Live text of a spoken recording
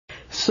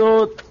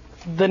So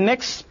the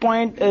next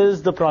point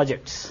is the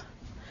projects.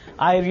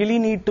 I really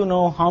need to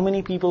know how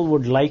many people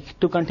would like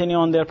to continue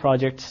on their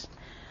projects,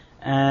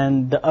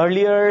 and the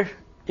earlier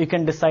you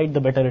can decide,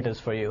 the better it is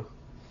for you.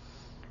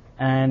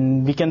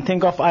 And we can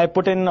think of, I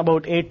put in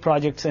about 8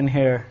 projects in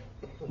here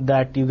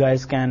that you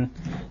guys can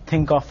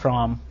think of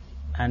from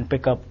and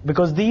pick up,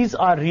 because these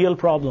are real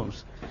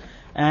problems,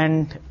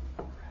 and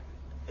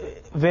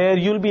where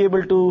you'll be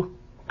able to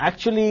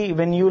actually,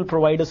 when you'll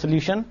provide a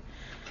solution,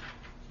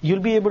 you'll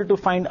be able to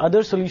find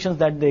other solutions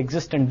that they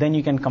exist, and then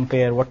you can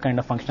compare what kind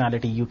of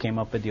functionality you came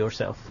up with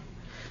yourself.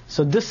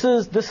 So this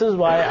is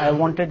why I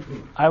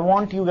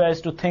want you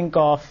guys to think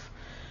of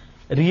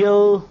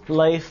real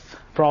life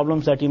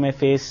problems that you may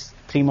face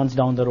 3 months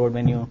down the road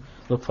when you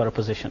look for a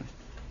position.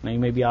 Now you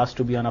may be asked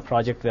to be on a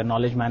project where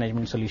knowledge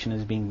management solution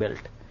is being built,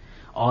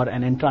 or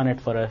an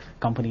intranet for a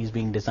company is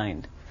being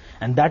designed.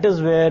 And that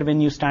is where, when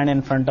you stand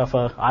in front of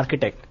an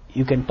architect,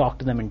 you can talk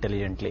to them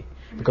intelligently,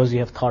 because you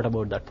have thought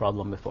about that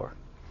problem before.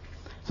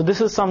 So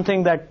this is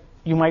something that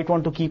you might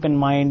want to keep in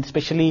mind,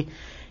 especially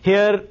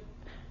here.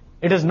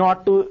 It is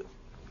not to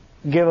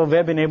give a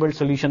web-enabled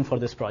solution for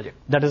this project.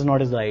 That is not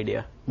the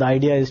idea. The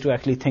idea is to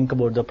actually think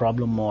about the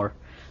problem more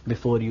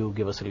before you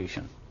give a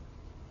solution.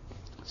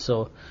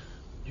 So,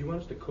 do you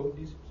want us to code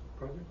these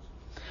projects?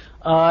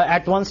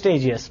 At one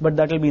stage, yes, but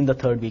that will be in the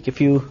 3rd week.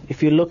 If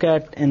you look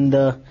at in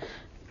the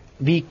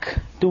week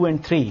 2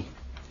 and 3,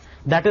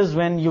 that is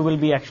when you will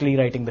be actually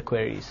writing the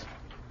queries,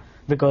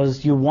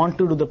 because you want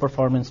to do the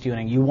performance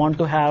tuning. You want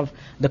to have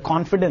the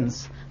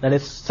confidence that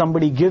if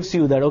somebody gives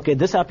you that, okay,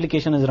 this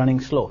application is running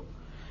slow,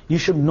 you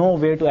should know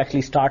where to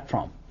actually start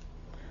from.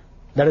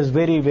 That is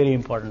very, very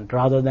important,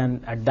 rather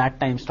than at that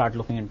time start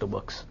looking into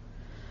books.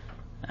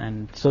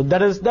 And so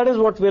that is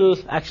what we'll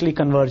actually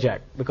converge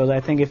at, because I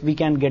think if we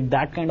can get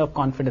that kind of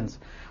confidence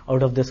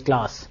out of this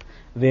class,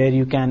 where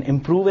you can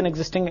improve an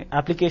existing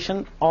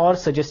application or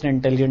suggest an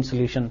intelligent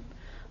solution,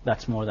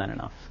 that's more than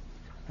enough.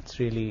 It's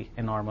really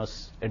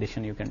enormous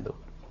addition you can do.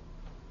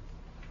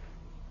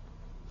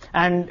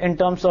 And in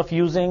terms of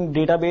using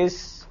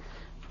database,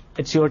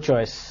 it's your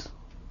choice.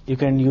 You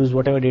can use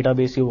whatever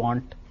database you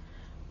want,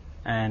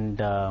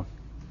 and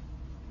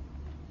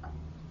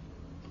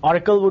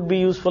Oracle would be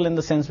useful in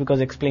the sense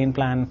because explain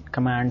plan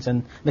commands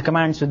and the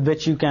commands with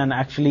which you can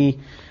actually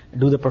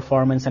do the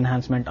performance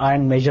enhancement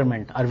and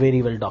measurement are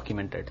very well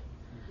documented.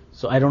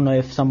 So I don't know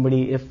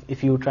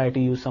if you try to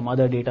use some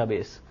other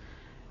database,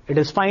 it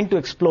is fine to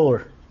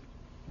explore,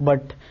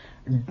 but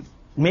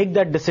make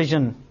that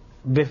decision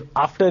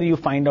after you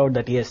find out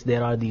that yes,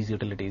 there are these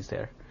utilities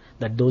there,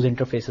 that those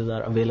interfaces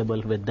are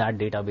available with that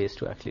database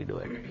to actually do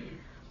it.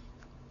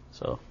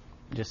 So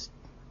just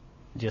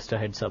a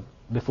heads up,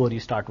 before you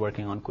start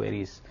working on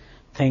queries,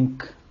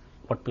 think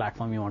what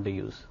platform you want to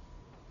use.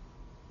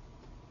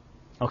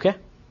 Okay?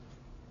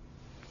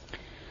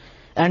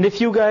 And if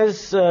you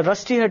guys,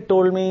 Rusty had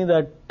told me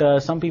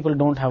that some people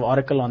don't have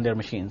Oracle on their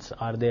machines.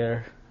 Are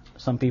there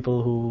some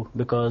people who,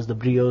 because the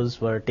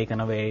BRIOS were taken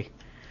away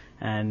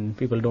and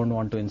people don't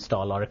want to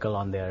install Oracle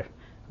on their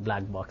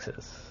black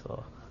boxes?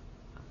 So,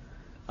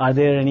 are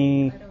there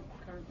any? I don't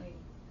currently.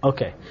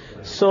 Okay.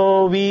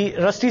 So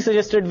Rusty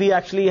suggested we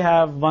actually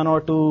have 1 or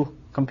 2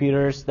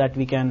 computers that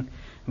we can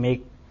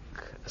make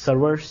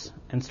servers,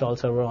 install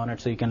server on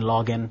it so you can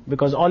log in,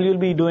 because all you'll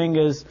be doing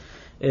is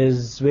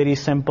very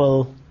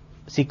simple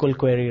SQL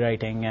query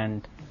writing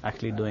and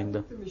actually doing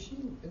the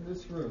machine in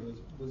this room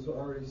was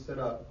already set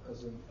up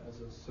as a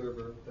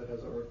server that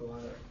has Oracle on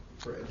it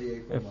for the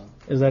April month.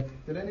 Is that?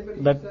 Did anybody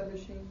use that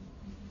machine?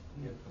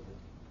 Yeah,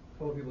 a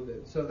couple people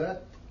did. So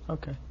that.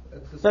 Okay.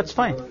 That's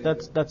fine.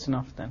 That's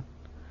enough then.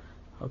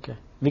 Okay.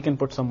 We can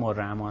put some more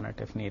RAM on it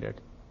if needed.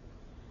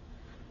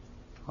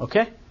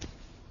 Okay.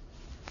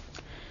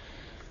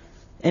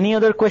 Any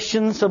other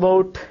questions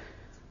about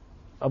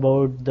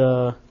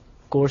the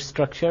course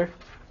structure?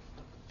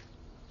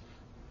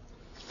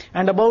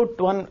 And about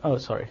one, oh,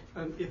 sorry.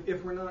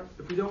 If we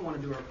don't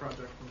want to do our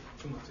project from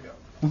 2 months ago,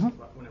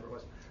 whenever it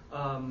was,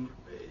 are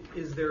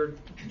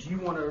you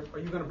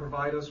going to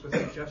provide us with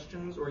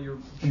suggestions, or you're?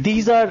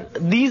 These are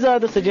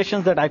the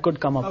suggestions that I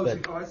could come up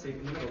with. Oh, I see.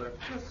 In the middle there.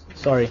 Yes.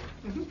 Sorry,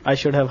 I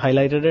should have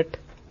highlighted it.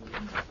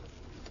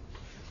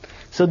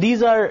 So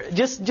these are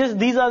just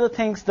these are the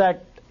things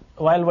that,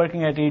 while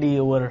working at AD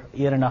over a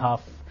year and a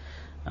half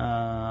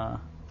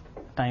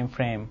time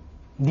frame,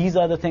 these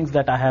are the things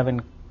that I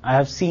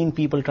have seen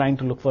people trying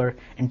to look for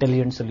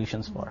intelligent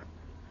solutions for,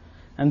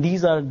 and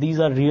these are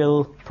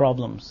real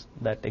problems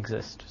that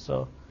exist.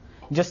 So,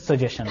 just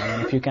suggestion. I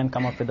mean, if you can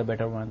come up with a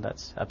better one,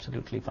 that's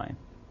absolutely fine.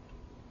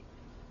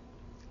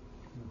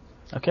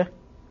 Okay.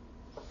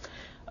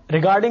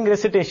 Regarding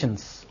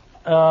recitations,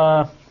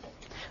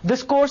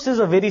 this course is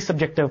a very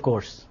subjective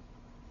course,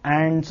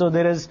 and so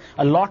there is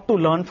a lot to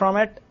learn from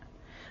it,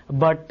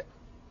 but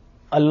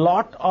a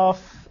lot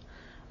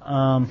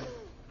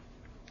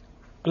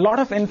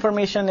of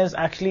information is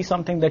actually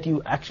something that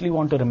you actually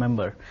want to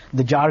remember.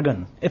 The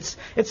jargon. It's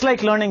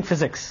like learning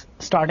physics.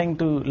 Starting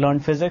to learn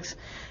physics,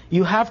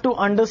 you have to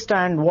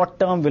understand what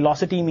term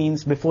velocity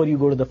means before you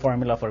go to the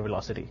formula for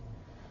velocity.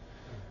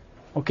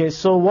 Okay,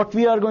 so what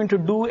we are going to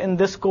do in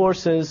this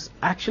course is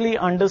actually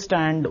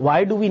understand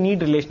why do we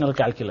need relational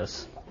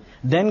calculus,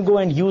 then go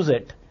and use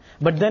it,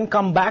 but then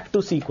come back to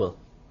SQL.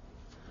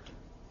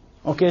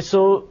 Okay,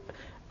 so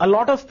a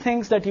lot of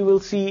things that you will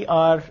see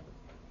are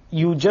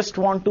you just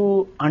want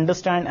to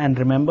understand and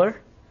remember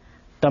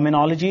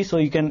terminology so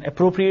you can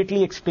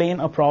appropriately explain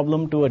a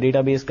problem to a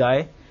database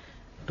guy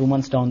 2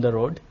 months down the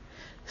road.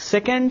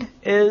 Second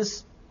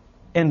is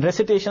in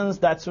recitations,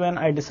 that's when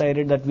I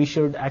decided that we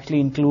should actually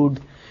include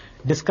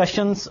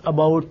discussions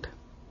about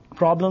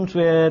problems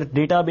where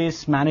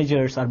database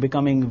managers are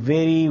becoming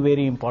very,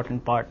 very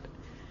important part,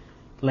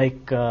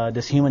 like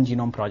this Human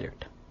Genome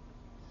Project.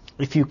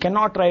 If you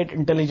cannot write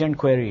intelligent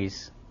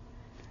queries,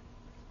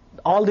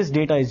 all this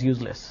data is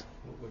useless.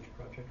 Which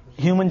project was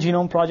it? Human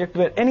Genome Project,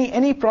 where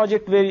any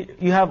project where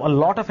you have a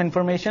lot of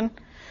information,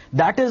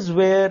 that is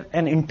where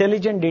an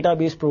intelligent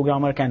database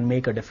programmer can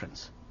make a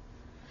difference.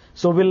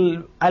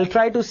 So I'll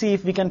try to see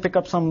if we can pick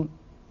up some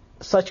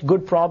such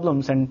good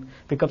problems and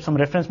pick up some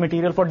reference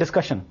material for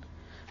discussion.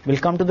 We'll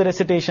come to the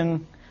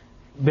recitation.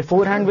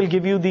 Beforehand, we'll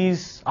give you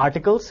these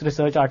articles,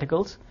 research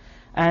articles,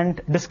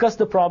 and discuss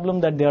the problem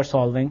that they are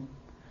solving.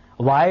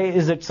 Why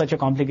is it such a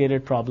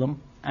complicated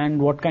problem, and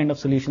what kind of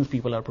solutions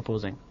people are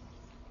proposing.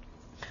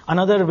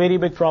 Another very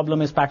big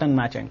problem is pattern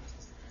matching,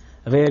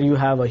 where you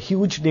have a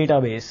huge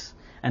database,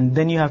 and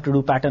then you have to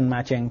do pattern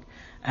matching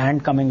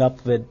and coming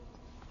up with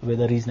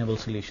a reasonable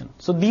solution.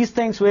 So these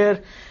things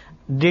where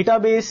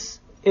database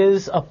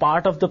is a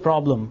part of the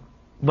problem,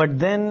 but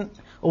then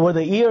over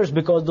the years,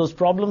 because those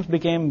problems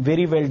became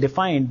very well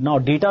defined, now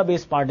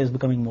database part is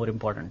becoming more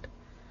important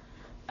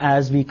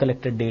as we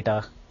collected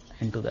data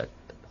into that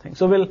thing.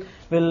 So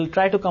we'll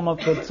try to come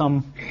up with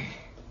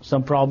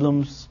some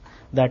problems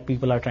that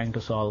people are trying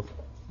to solve.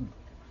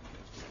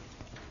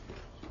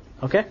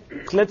 Okay,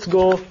 let's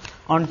go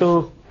on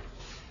to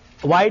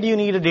why do you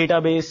need a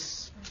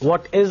database,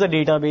 what is a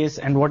database,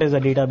 and what is a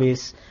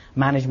database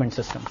management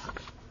system.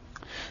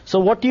 So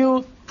what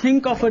you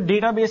think of a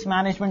database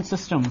management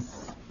system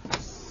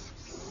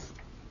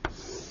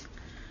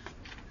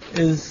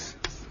is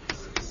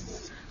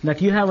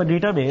that you have a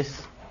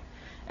database,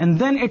 and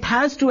then it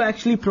has to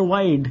actually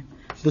provide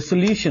the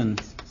solution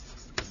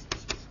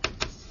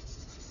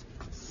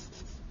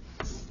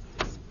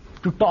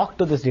to talk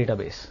to this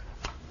database.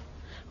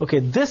 Okay,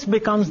 this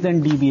becomes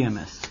then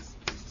DBMS.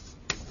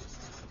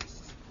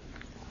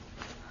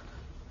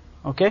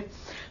 Okay,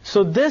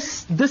 so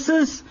this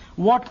is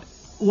what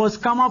was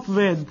come up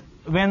with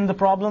when the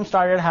problem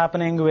started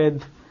happening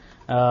with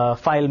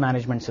file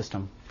management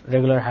system,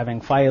 regular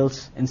having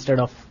files instead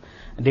of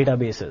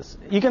databases.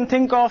 You can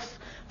think of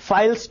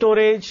file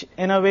storage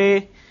in a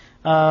way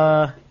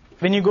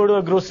when you go to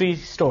a grocery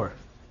store.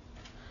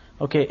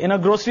 Okay, in a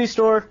grocery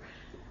store,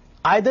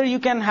 either you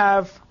can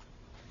have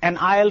an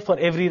aisle for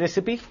every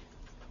recipe,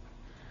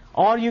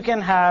 or you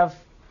can have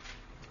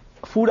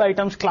food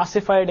items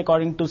classified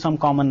according to some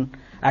common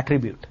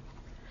attribute.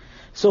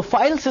 So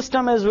file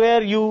system is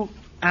where you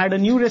add a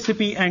new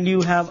recipe and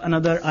you have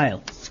another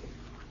aisle.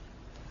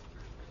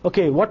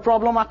 Okay, what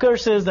problem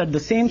occurs is that the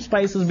same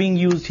spice is being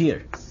used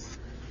here.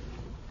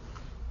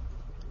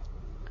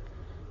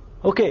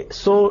 Okay,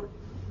 so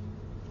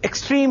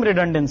extreme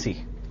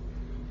redundancy.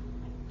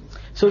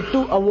 So to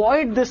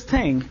avoid this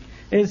thing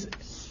is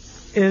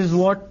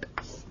what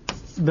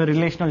the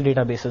relational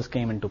databases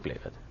came into play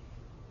with.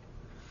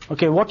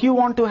 Okay, what you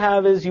want to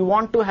have is you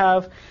want to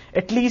have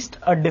at least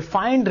a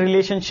defined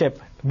relationship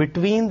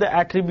between the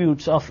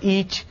attributes of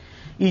each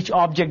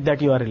object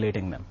that you are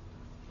relating them.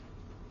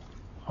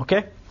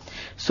 Okay,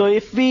 so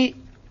if we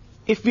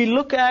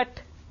look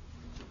at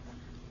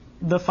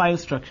the file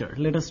structure,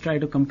 let us try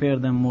to compare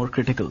them more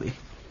critically,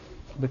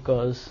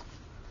 because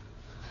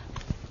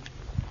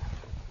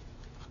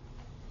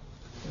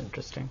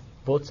interesting,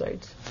 both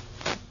sides.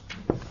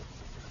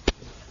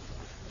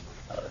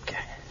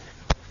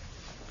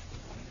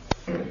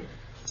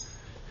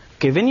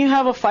 Okay, when you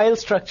have a file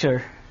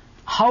structure,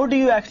 how do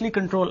you actually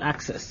control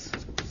access?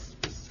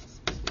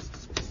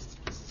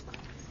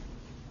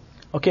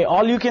 Okay,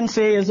 all you can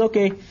say is,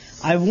 okay,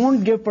 I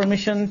won't give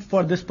permission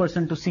for this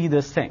person to see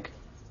this thing.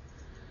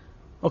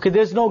 Okay,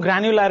 there's no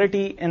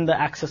granularity in the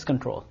access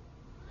control.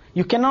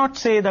 You cannot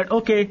say that,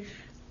 okay,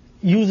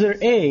 user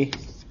A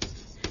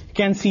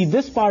can see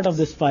this part of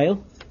this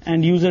file,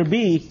 and user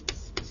B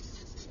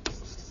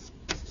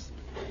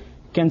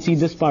can see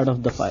this part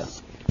of the file.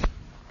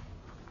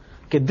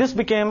 Okay, this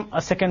became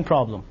a second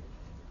problem.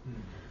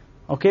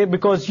 Okay,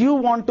 because you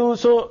want to,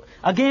 so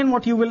again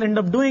what you will end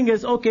up doing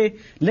is, okay,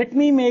 let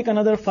me make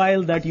another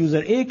file that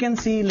user A can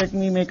see, let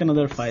me make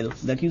another file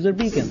that user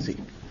B can see.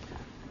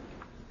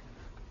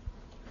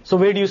 So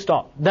where do you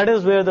stop? That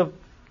is where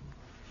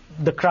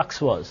the crux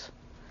was.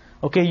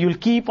 Okay, you'll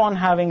keep on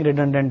having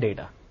redundant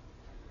data.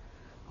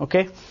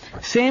 Okay,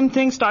 same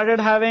thing started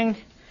having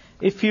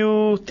if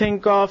you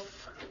think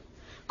of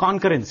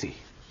concurrency.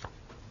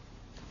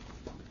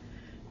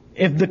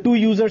 If the two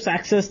users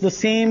access the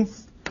same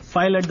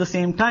file at the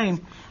same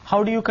time,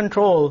 how do you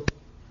control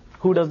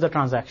who does the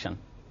transaction?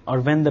 or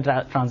when the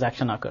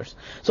transaction occurs.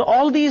 So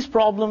all these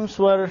problems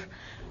were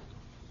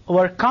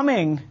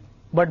coming,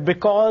 but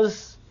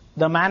because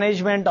the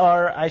management,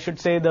 or I should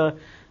say the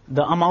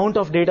amount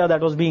of data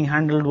that was being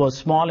handled was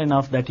small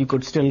enough that you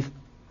could still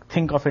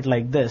think of it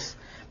like this.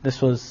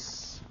 This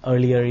was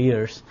earlier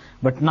years.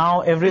 But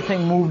now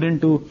everything moved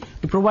into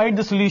to provide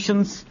the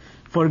solutions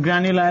for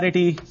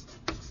granularity.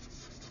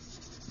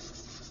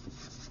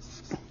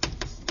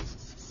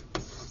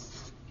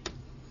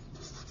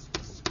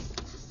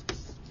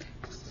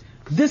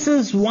 This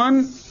is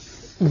one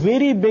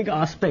very big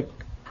aspect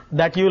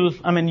that you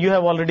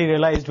have already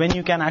realized when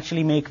you can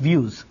actually make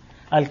views.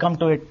 I'll come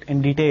to it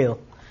in detail.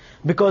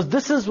 Because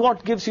this is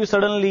what gives you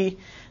suddenly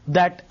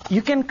that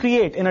you can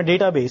create in a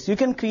database, you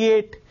can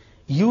create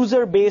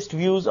user-based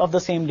views of the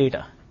same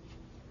data.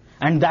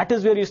 And that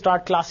is where you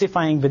start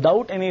classifying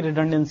without any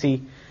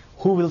redundancy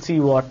who will see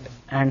what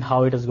and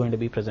how it is going to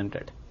be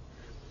presented.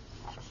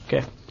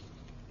 Okay.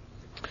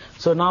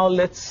 So now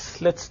let's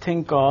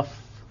think of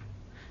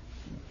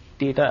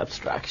data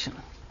abstraction.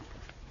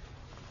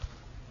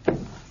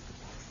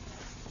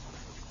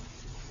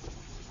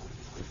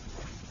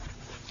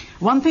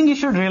 One thing you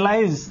should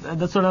realize,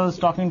 that's what I was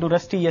talking to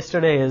Rusty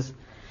yesterday, is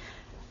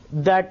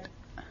that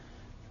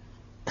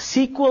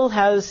SQL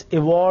has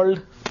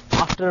evolved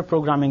after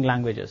programming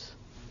languages.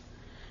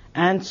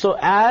 And so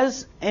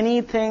as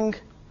anything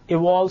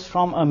evolves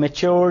from a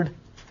matured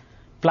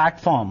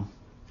platform,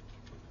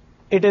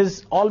 it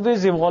is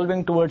always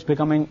evolving towards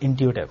becoming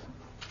intuitive.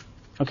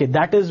 Okay,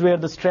 that is where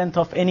the strength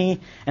of any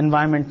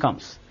environment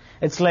comes.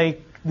 It's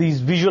like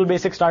these Visual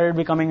Basic started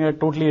becoming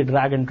totally a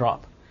drag and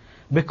drop,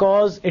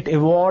 because it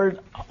evolved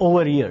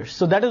over years.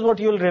 So that is what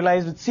you'll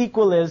realize with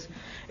SQL is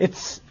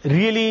it's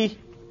really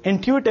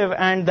intuitive,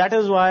 and that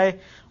is why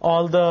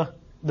all the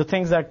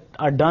things that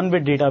are done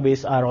with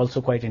database are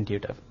also quite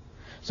intuitive.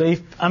 So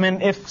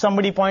if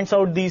somebody points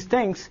out these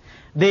things,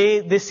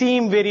 they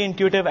seem very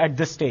intuitive at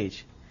this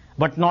stage,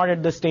 but not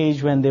at the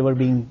stage when they were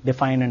being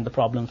defined and the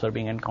problems were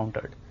being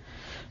encountered.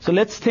 So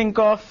let's think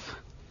of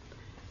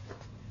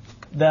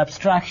the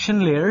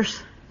abstraction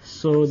layers.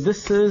 So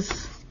this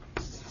is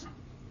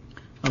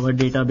our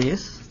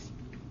database.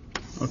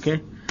 Okay.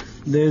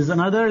 There's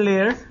another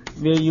layer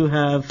where you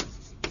have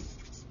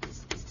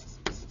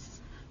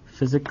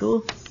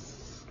physical,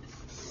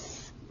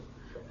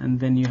 and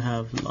then you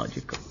have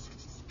logical.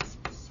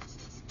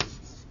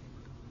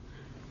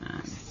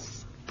 And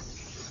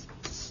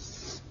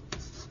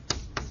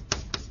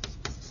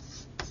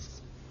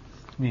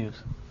views.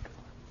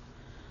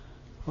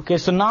 Okay,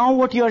 so now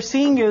what you are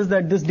seeing is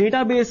that this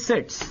database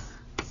sits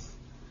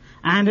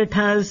and it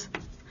has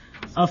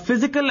a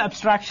physical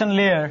abstraction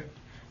layer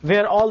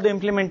where all the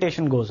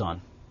implementation goes on.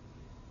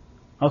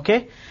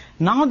 Okay?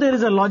 Now there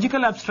is a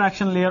logical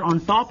abstraction layer on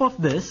top of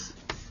this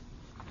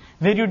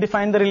where you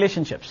define the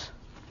relationships.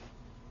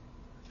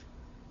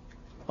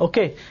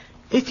 Okay.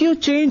 If you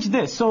change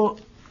this, so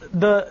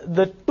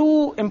the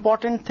two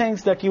important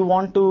things that you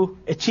want to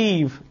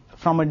achieve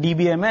from a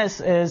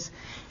DBMS is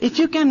if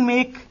you can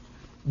make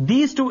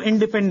these two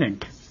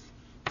independent,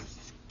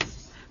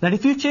 that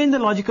if you change the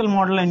logical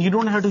model and you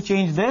don't have to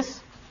change this,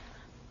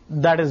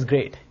 that is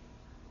great.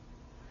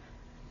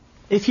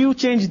 If you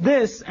change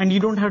this and you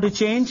don't have to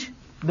change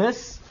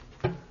this,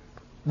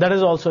 that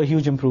is also a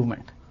huge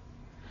improvement.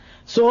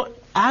 So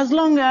as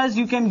long as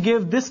you can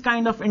give this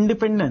kind of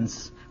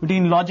independence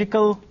between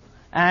logical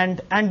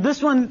and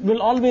this one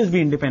will always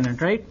be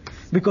independent, right?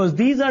 Because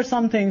these are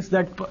some things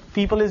that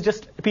people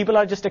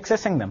are just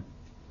accessing them.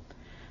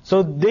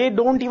 So they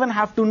don't even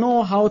have to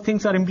know how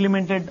things are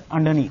implemented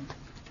underneath.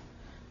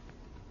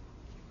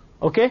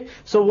 Okay?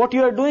 So what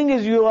you are doing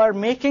is you are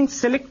making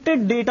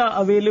selected data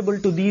available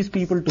to these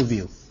people to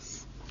view.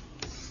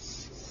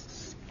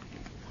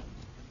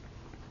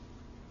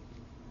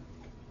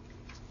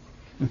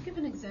 Give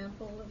an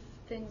example of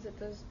things at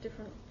those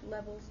different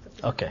levels.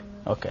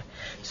 Okay.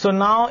 So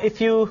now if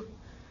you,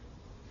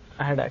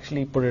 I had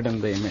actually put it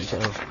in the image.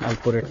 I'll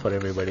put it for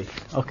everybody.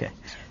 Okay.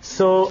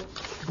 So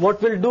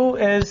what we'll do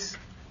is,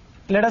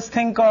 let us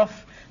think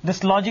of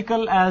this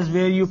logical as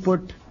where you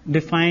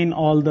define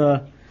all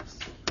the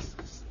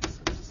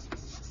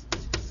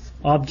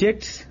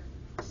objects,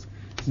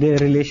 their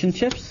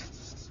relationships.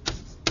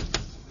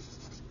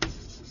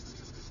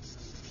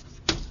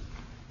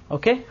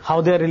 Okay,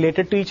 how they are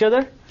related to each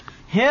other.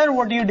 Here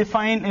what you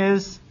define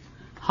is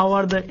how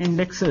are the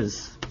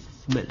indexes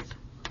built.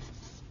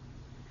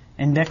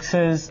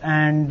 Indexes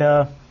and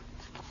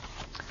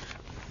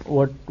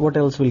what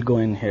else will go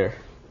in here?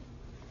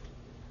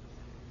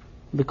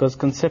 Because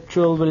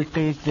conceptual will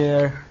take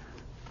there.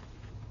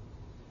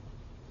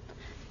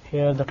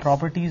 Here the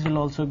properties will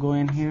also go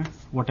in here,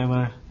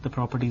 whatever the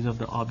properties of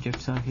the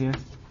objects are here.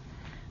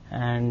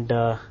 And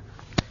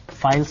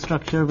file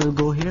structure will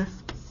go here.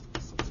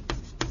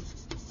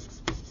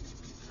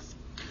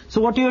 So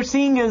what you're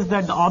seeing is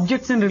that the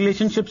objects and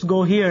relationships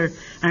go here,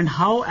 and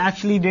how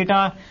actually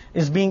data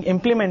is being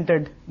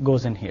implemented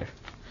goes in here.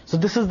 So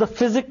this is the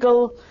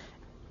physical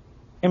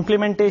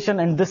implementation,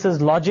 and this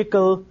is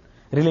logical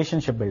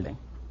relationship building.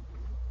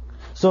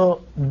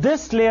 So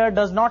this layer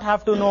does not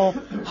have to know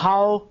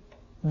how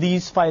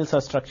these files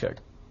are structured.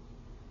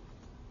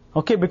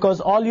 Okay,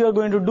 because all you are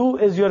going to do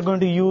is you are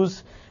going to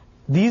use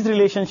these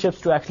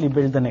relationships to actually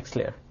build the next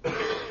layer.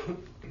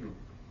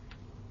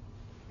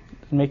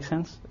 Make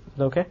sense? Is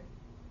that okay?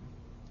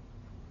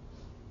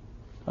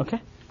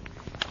 Okay.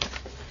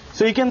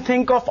 So you can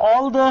think of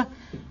all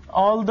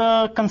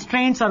the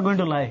constraints are going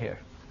to lie here.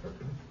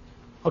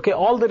 Okay,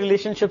 all the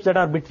relationships that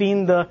are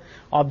between the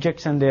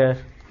objects and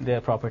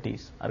their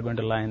properties are going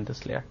to lie in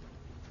this layer.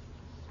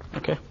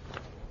 Okay.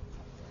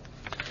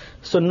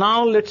 So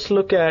now let's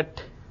look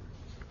at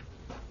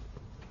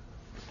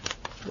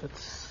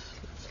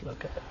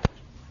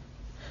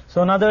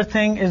So another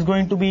thing is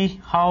going to be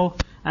how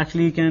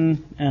actually you can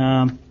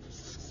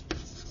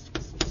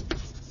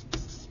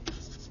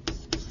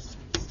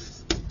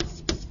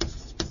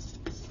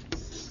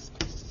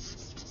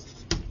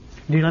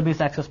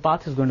database access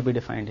path is going to be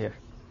defined here.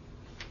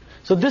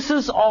 So this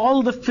is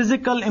all the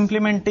physical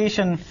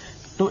implementation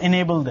to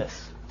enable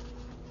this.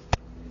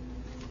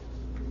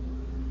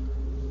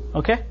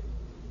 Okay?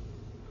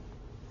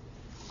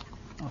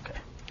 Okay.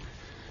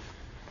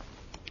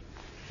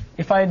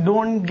 If I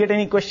don't get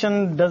any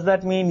question, does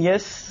that mean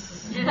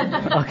yes?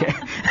 Okay.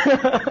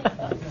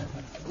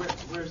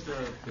 Where's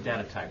the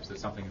data types that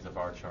something is a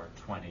bar chart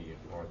 20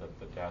 or the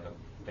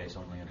database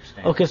only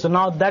understands? Okay, so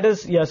now that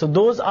is, so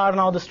those are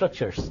now the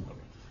structures.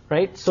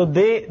 Right? So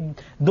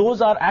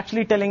those are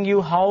actually telling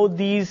you how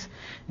these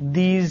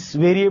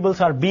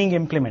variables are being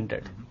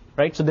implemented.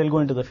 Right? So they'll go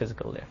into the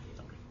physical layer.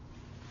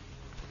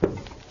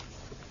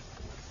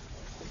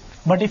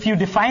 But if you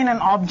define an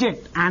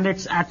object and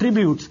its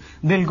attributes,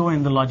 they'll go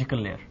in the logical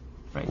layer.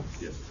 Right?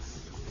 Yes.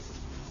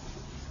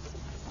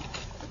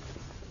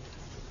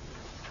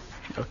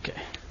 Okay.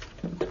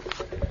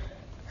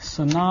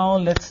 So now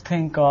let's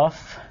think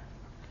of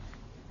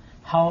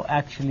how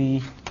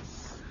actually,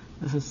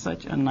 this is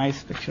such a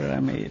nice picture I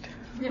made.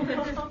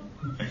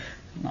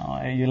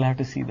 Now you'll have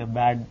to see the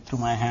bad to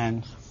my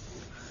hands.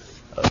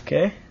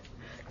 Okay.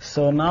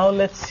 So now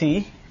let's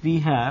see, we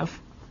have,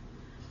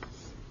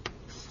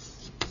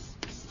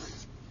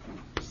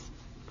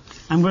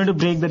 I'm going to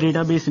break the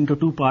database into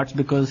two parts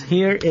because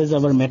here is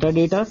our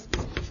metadata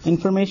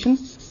information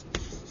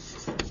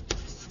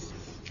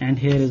and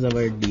here is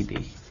our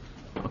DB.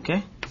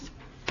 Okay.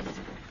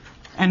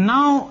 And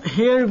now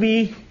here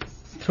we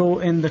throw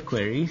in the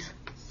queries.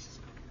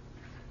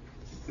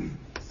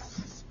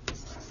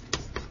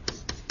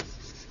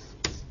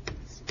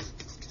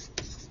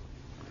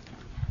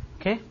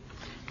 Okay,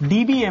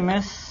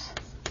 DBMS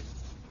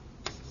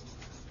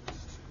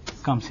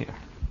comes here.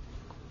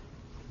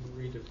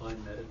 Redefine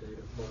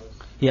metadata for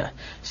us. Yeah.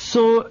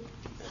 So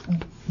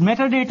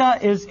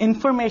metadata is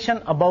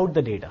information about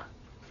the data.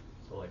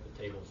 So like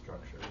the table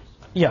structures.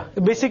 Yeah,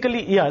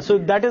 basically, yeah. So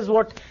that is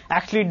what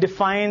actually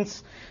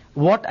defines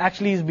what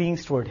actually is being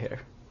stored here.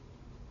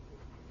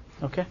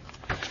 Okay.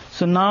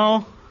 So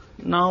now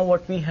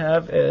what we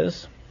have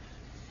is,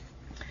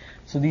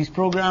 so these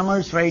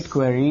programmers write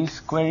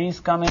queries. Queries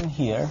come in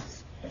here,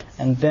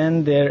 and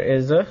then there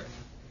is a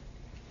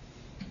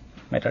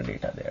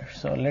metadata there.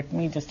 So let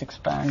me just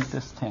expand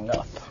this thing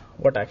up.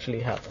 What actually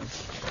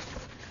happens?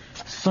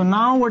 So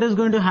now what is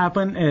going to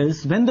happen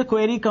is when the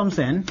query comes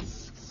in,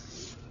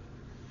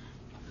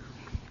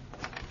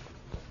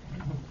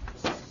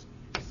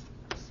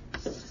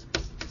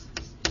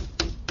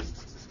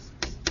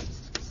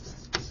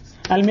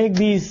 I'll make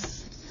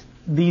these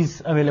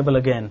available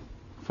again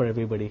for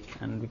everybody,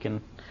 and we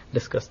can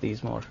discuss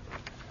these more.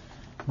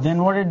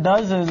 Then what it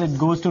does is it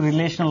goes to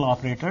relational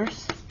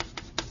operators.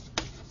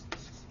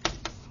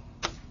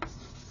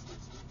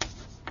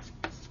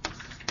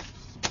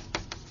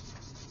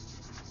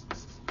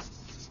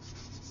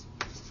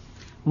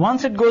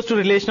 Once it goes to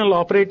relational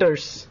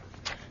operators,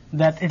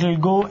 that it will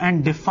go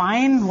and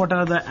define what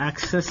are the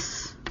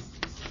access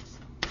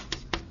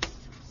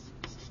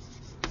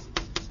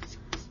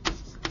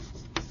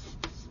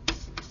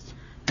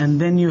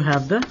and then you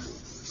have the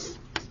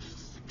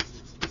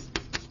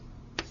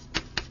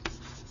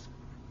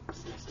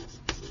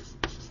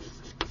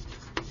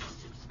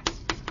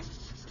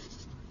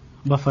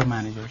buffer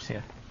managers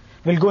here.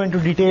 We'll go into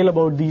detail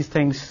about these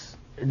things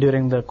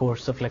during the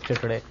course of lecture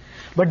today.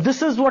 But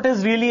this is what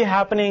is really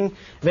happening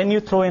when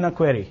you throw in a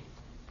query.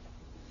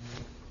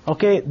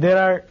 Okay,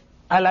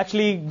 I'll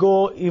actually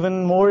go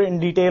even more in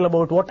detail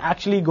about what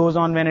actually goes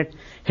on when it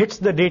hits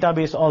the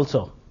database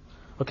also.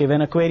 Okay,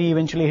 when a query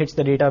eventually hits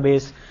the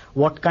database,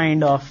 what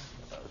kind of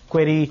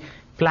query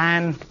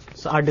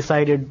plans are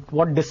decided,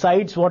 what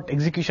decides what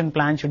execution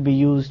plan should be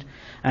used,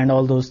 and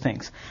all those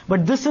things.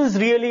 But this is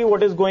really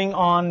what is going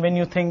on when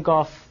you think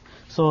of,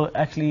 so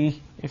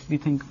actually,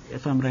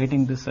 if I'm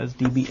writing this as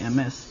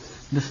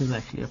DBMS, this is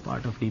actually a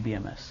part of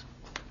DBMS.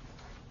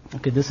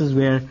 Okay, this is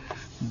where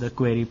the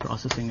query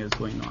processing is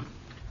going on.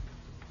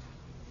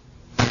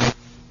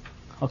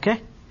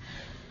 Okay?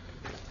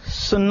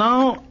 So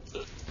now,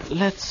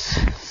 let's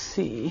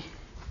see.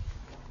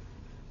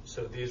 So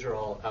So these are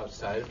all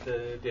outside of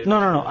the database?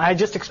 No. I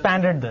just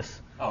expanded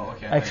this. Oh,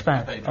 okay.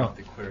 Expand. I thought you dropped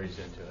the queries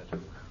into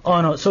it. Oh,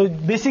 no. So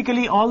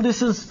basically, all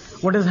this is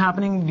what is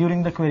happening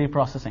during the query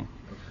processing.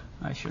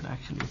 I should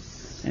actually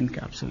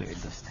encapsulate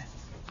this thing.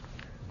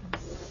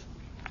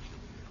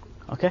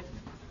 Okay?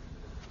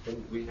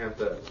 And we have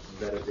the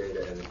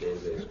metadata and the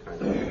database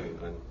kind of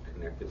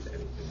unconnected to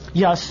anything else.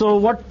 Yeah, so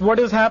what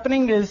is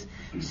happening is,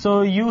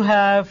 so you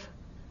have,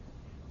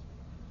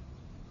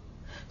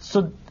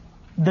 so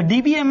the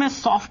DBMS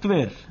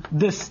software,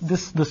 the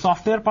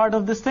software part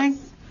of this thing,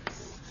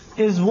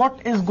 is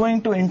what is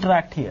going to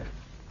interact here.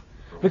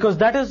 Because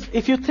that is,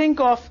 if you think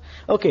of,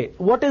 okay,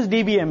 what is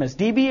DBMS?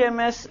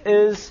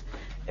 DBMS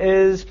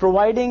is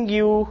providing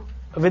you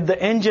with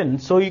the engine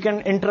so you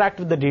can interact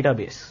with the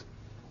database.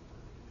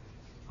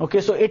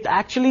 Okay, so it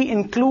actually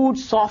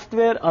includes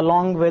software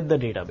along with the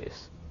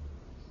database.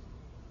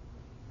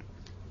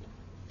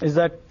 Is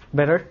that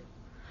better?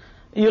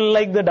 You'll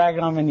like the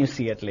diagram when you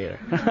see it later.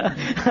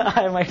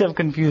 I might have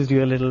confused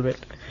you a little bit.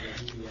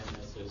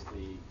 DBMS is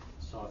the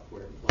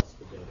software plus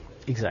the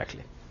database.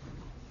 Exactly.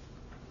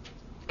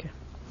 Okay.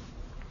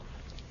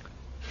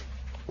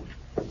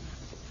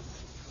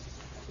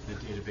 The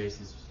database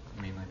is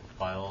mainly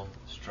file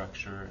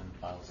structure and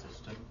file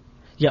system.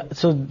 Yeah,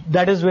 so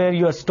that is where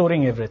you are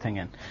storing everything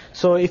in.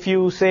 So if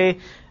you say,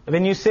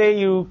 when you say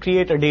you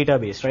create a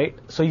database, right?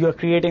 So you are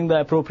creating the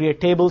appropriate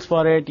tables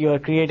for it, you are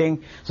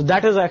creating, so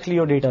that is actually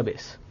your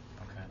database.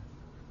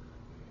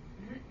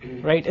 Okay.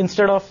 Right?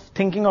 Instead of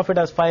thinking of it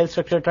as file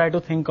structure, try to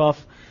think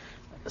of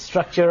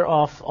structure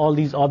of all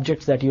these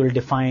objects that you will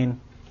define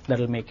that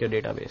will make your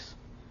database.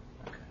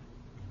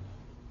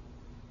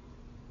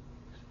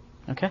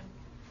 Okay?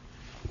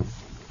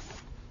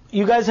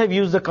 You guys have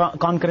used the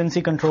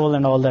concurrency control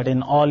and all that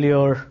in all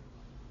your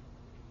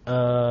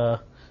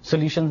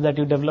solutions that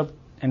you developed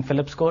in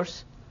Philip's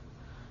course.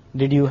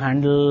 Did you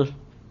handle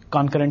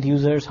concurrent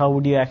users? How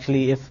would you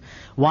actually, if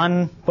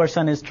one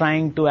person is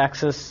trying to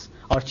access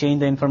or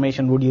change the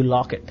information, would you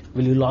lock it?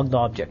 Will you lock the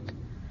object?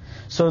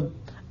 So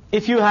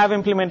if you have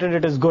implemented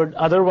it, is good.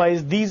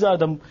 Otherwise, these are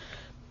the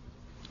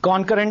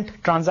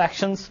concurrent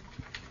transactions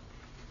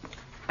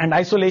and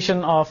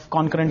isolation of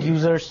concurrent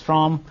users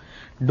from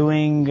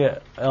doing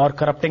or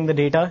corrupting the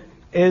data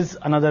is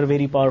another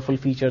very powerful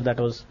feature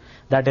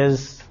that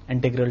is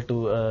integral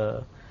to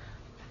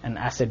an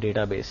asset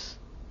database.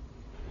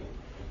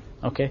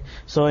 Okay,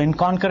 so in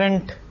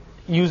concurrent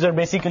user,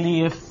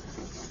 basically,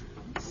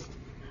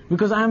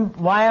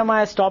 why am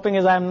I stopping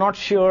is I'm not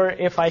sure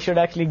if I should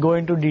actually go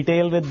into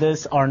detail with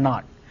this or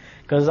not,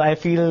 because I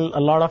feel a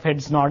lot of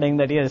heads nodding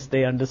that yes,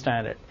 they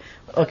understand it.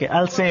 Okay,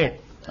 I'll say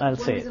it. One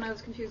reason I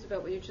was confused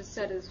about what you just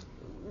said is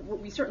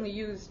we certainly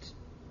used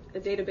a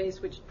database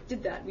which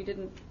did that. We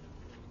didn't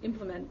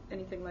implement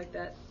anything like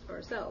that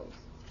ourselves.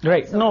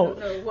 Right. So No. I don't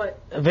know what.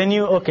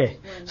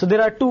 So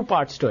there are two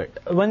parts to it.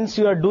 Once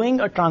you are doing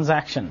a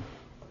transaction,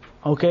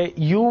 okay,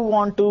 you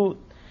want to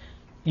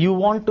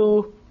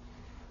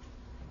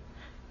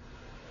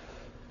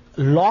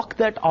lock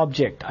that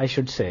object, I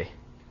should say.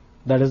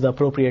 That is the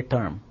appropriate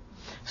term.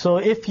 So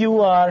if you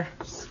are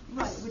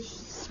Right, which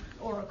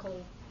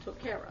Oracle took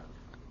care of.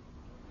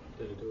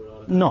 Did it do it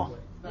automatically? no.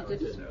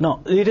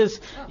 No, it is,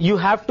 you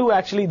have to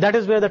actually, that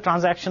is where the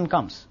transaction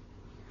comes.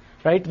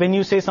 Right? When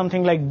you say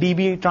something like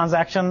DB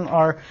transaction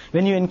or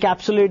when you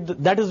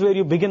encapsulate, that is where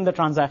you begin the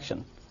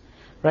transaction.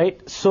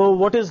 Right? So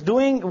what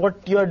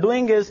you are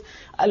doing is,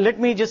 let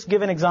me just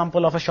give an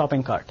example of a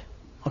shopping cart.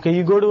 Okay,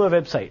 you go to a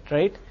website,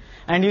 right?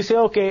 And you say,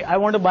 okay, I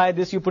want to buy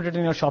this, you put it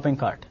in your shopping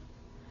cart.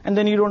 And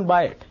then you don't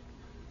buy it.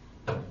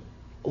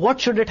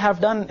 What should it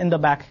have done in the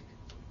back?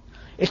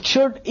 It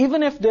should,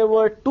 even if there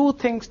were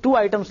two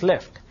items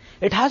left,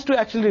 it has to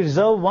actually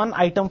reserve one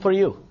item for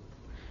you,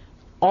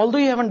 although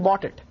you haven't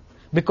bought it.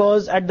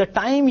 Because at the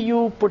time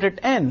you put it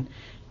in,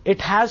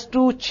 it has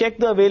to check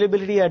the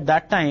availability at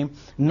that time.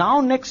 Now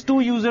next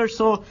two users,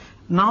 so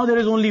now there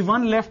is only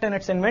one left in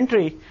its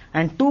inventory,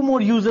 and two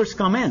more users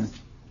come in.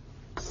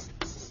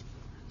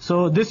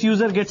 So this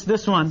user gets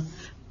this one.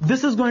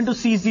 This is going to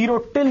see 0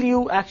 till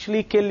you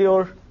actually kill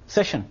your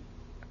session.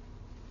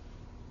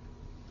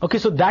 Okay,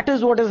 so that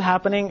is what is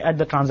happening at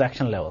the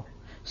transaction level.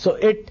 So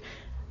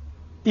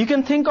you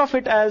can think of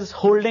it as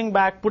holding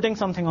back, putting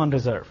something on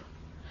reserve.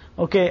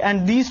 Okay,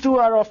 and these two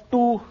are of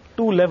two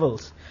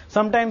levels.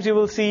 Sometimes you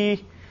will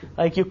see,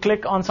 like you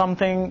click on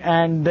something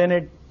and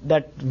then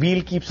that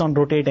wheel keeps on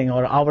rotating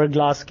or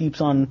hourglass keeps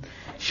on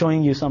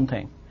showing you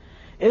something.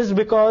 Is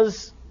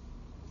because,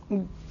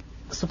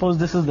 suppose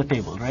this is the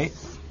table, right?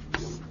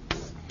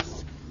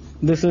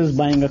 This is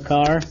buying a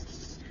car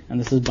and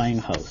this is buying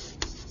a house.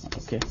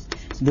 Okay,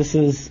 this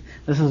is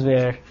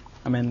where,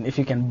 I mean, if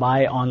you can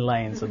buy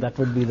online, so that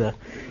would be the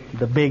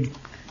big,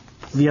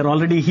 we are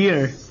already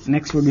here,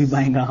 next would be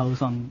buying a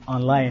house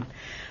online.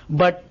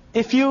 But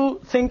if you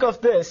think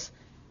of this,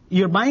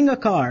 you're buying a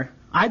car,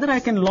 either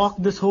I can lock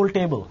this whole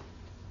table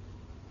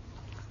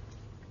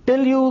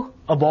till you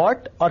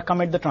abort or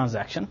commit the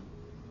transaction,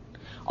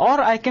 or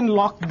I can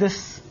lock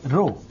this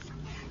row.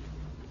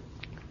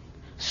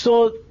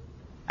 So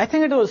I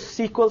think it was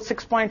SQL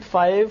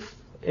 6.5,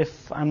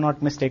 if I'm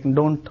not mistaken.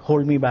 Don't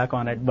hold me back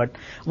on it. But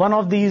one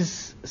of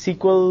these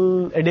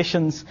SQL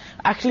editions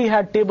actually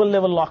had table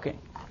level locking.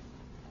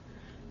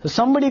 So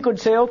somebody could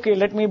say, okay,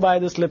 let me buy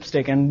this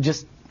lipstick and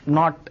just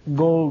not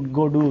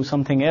go do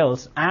something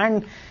else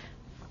and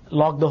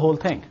lock the whole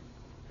thing.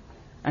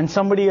 And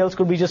somebody else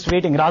could be just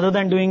waiting. Rather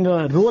than doing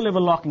a row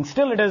level locking,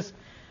 still it is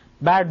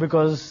bad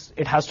because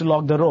it has to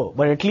lock the row.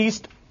 But at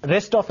least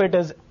rest of it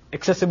is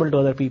accessible to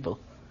other people.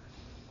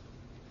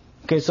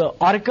 Okay, so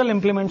Oracle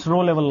implements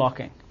row level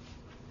locking.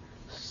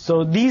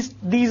 So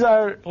these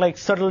are like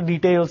subtle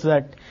details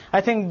that I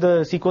think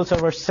the SQL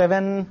Server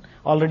 7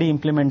 already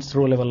implements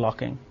row level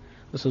locking.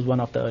 This was one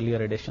of the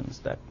earlier editions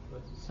that.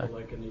 So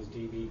like in these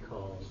DB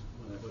calls,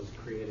 when it was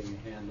creating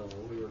a handle,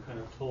 we were kind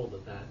of told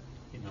that,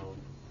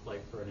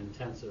 like for an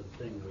intensive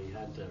thing, we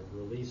had to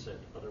release it,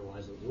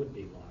 otherwise it would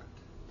be locked.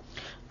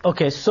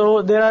 Okay,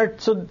 so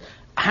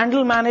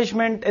handle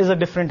management is a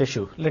different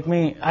issue.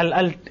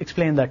 I'll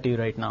explain that to you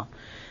right now.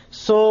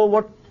 So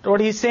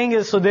what he's saying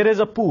is, so there is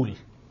a pool.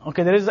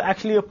 Okay, there is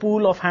actually a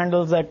pool of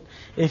handles that,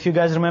 if you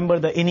guys remember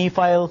the ini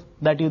file,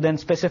 that you then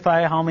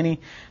specify how many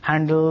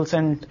handles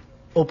and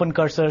open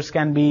cursors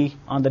can be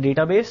on the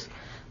database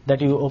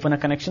that you open a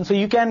connection. So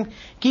you can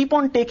keep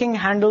on taking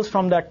handles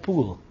from that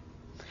pool.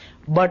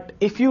 But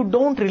if you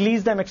don't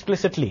release them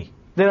explicitly,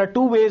 there are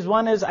two ways.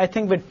 One is, I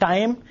think with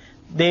time,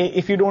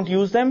 if you don't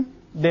use them,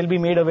 they'll be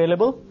made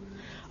available.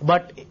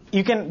 But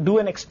you can do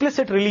an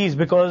explicit release,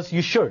 because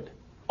you should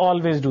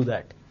always do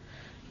that.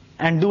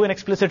 And do an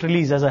explicit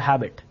release as a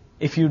habit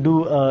if you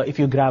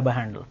grab a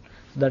handle.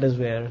 That is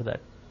where that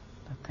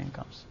thing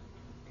comes.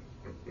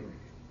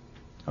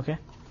 Okay?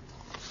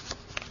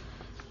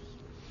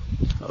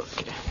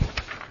 Okay.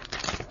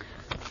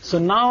 So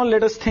now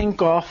let us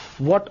think of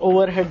what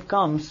overhead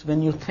comes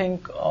when you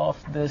think of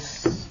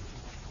this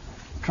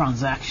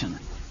transaction.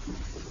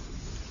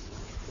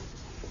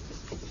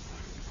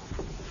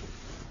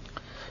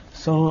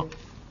 So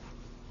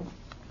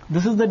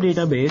this is the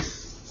database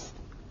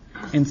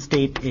in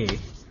state A.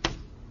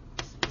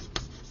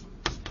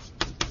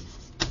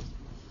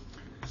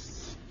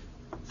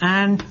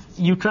 And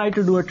you try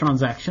to do a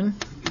transaction.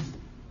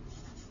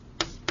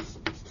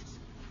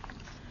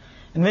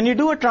 And when you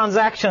do a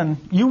transaction,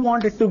 you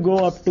want it to go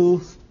up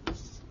to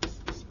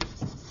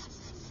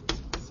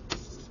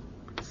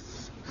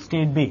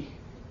state B.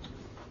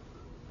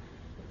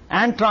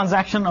 And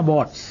transaction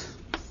aborts.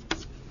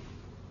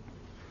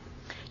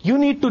 You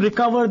need to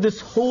recover this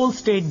whole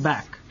state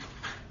back.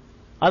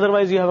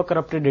 Otherwise, you have a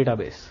corrupted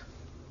database.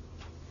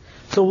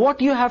 So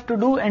what you have to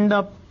do end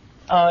up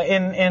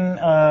in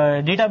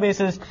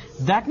databases,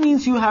 that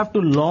means you have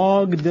to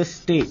log this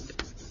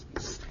state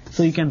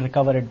so you can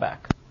recover it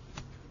back.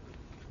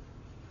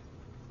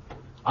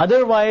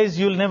 Otherwise,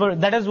 you'll never,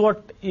 that is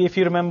what, if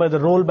you remember, the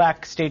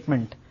rollback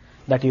statement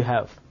that you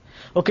have.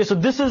 Okay, so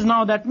this is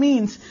now, that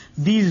means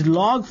these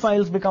log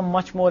files become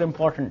much more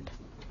important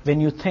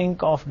when you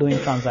think of doing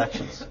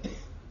transactions.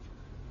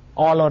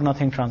 All or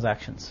nothing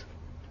transactions.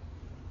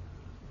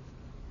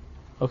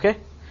 Okay?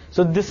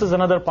 So this is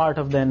another part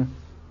of the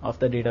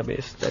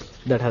database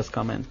that has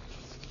come in.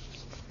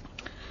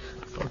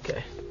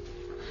 Okay.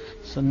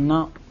 So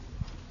now,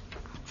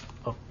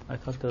 I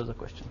thought there was a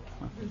question.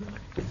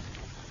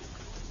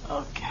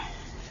 Okay.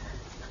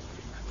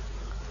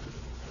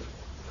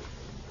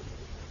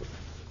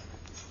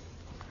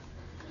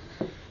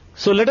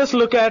 So let us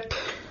look at,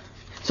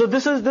 so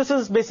this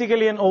is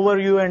basically an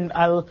overview, and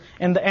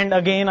in the end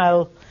again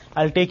I'll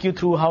take you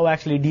through how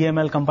actually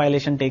DML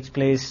compilation takes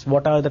place,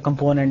 what are the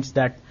components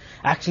that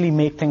actually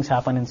make things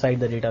happen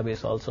inside the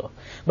database also.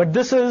 But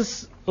this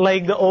is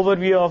like the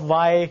overview of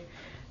why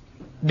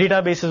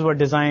databases were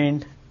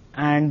designed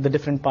and the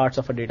different parts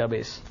of a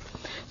database.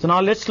 So now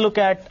let's look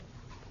at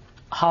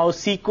how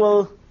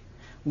SQL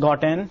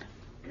got in,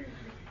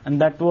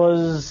 and that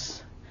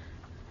was,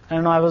 I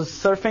don't know, I was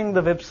surfing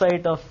the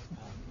website of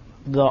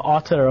the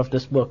author of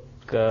this book,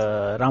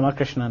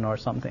 Ramakrishnan or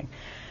something,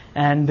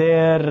 and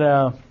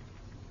their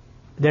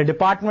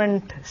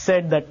department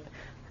said that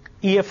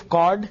E.F.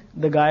 Codd,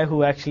 the guy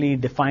who actually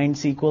defined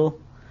SQL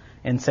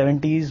in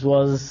 70s,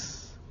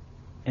 was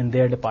in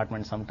their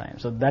department sometime.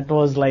 So that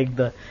was like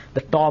the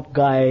top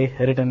guy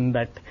written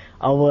that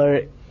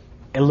our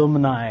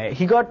alumni.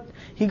 He got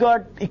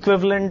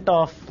equivalent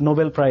of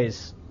Nobel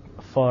Prize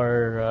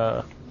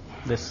for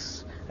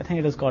this. I think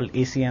it is called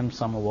ACM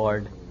some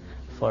award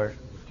for.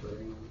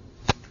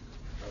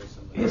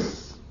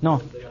 Yes. No.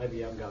 The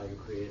IBM guy who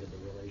created the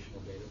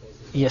relational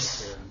databases.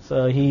 Yes.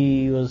 So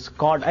he was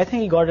caught. I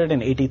think he got it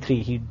in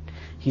 83.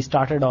 He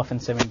started off in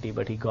 70,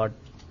 but he got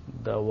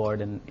the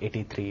award in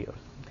 83 or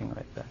something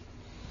like that.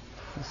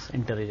 This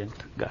intelligent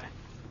guy.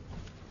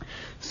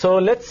 So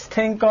let's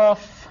think of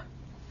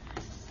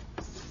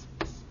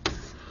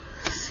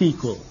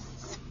SQL.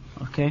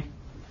 Okay.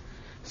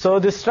 So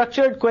the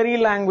structured query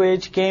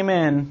language came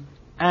in,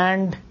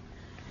 and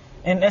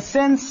in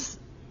essence,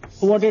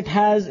 what it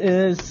has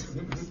is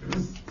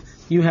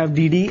you have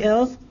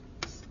DDL,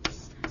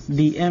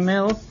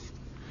 DML,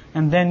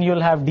 and then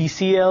you'll have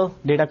DCL,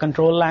 data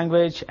control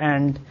language,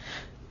 and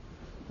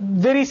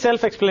very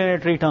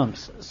self-explanatory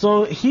terms.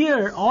 So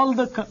here, all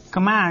the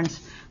commands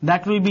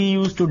that will be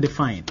used to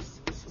define,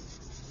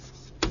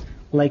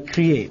 like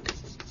create.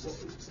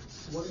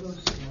 What are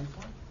those stand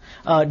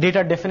for?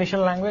 Data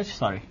definition language,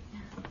 sorry.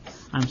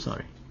 I'm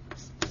sorry.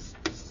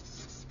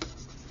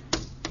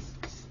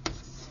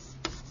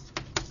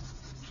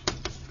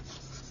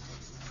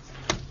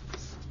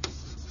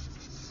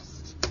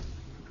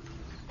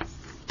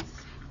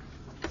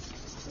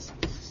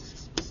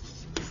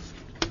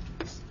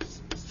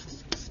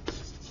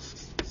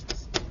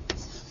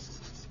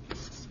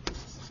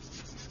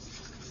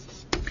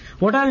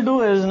 What I'll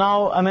do is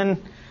now,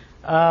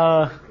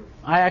 I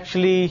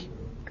actually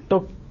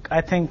took,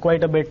 I think,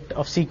 quite a bit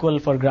of SQL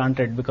for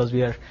granted because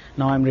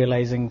I'm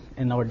realizing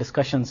in our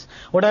discussions.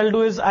 What I'll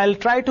do is I'll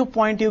try to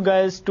point you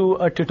guys to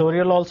a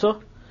tutorial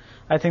also.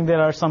 I think there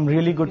are some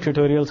really good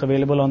tutorials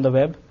available on the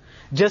web.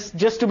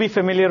 Just to be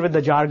familiar with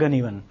the jargon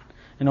even.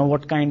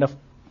 What kind of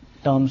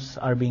terms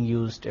are being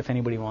used if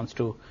anybody wants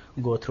to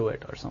go through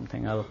it or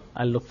something. I'll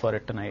look for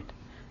it tonight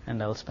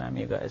and I'll spam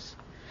you guys.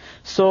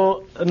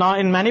 So now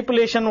in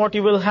manipulation, what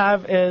you will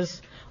have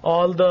is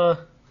all the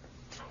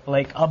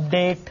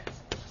update.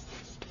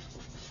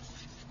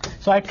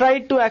 So I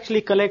tried to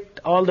actually collect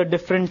all the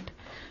different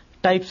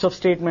types of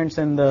statements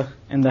in the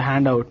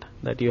handout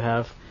that you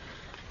have,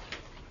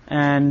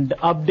 and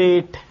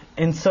update,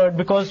 insert,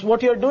 because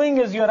what you're doing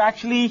is you're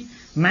actually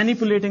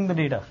manipulating the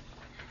data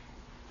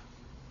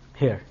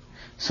here.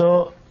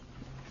 So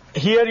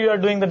here you are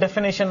doing the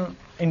definition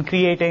in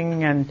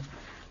creating and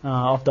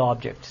of the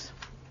objects.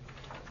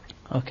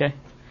 Okay.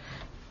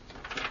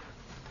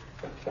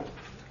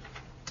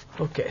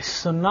 Okay,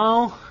 so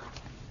now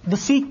the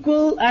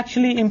SQL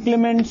actually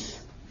implements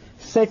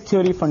set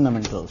theory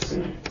fundamentals.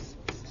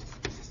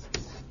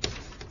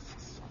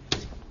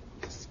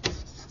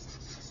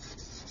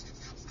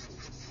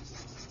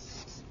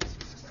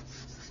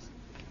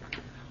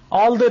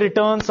 All the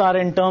returns are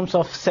in terms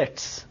of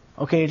sets.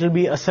 Okay, it will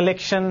be a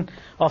selection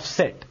of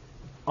set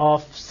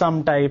of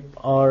some type,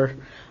 or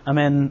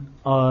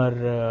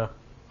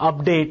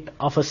update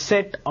of a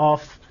set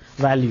of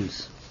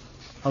values.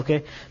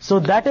 Okay, so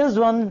that is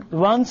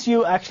once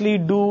you actually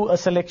do a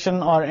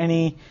selection or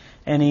any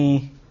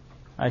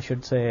I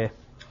should say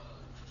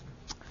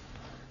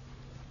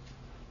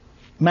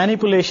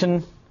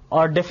manipulation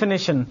or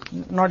definition,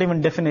 not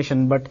even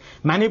definition, but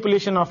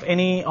manipulation of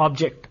any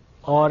object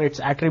or its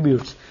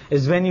attributes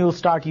is when you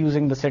start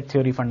using the set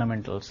theory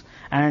fundamentals.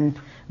 And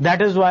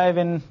that is why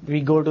when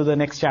we go to the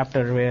next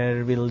chapter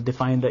where we'll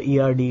define the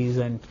ERDs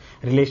and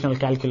relational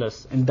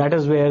calculus, and that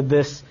is where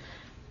this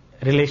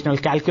relational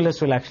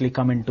calculus will actually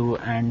come into,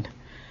 and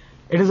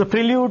it is a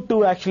prelude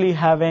to actually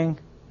having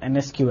an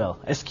SQL.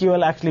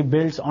 SQL actually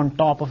builds on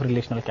top of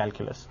relational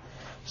calculus.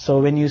 So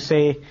when you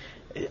say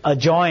a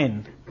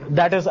join,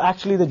 that is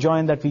actually the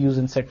join that we use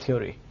in set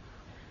theory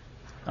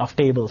of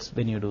tables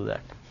when you do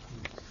that.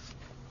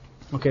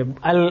 Okay,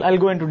 I'll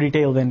go into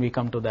detail when we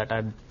come to that.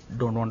 I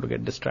don't want to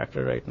get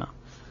distracted right now.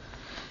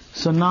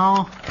 So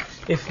now,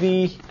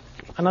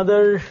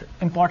 another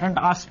important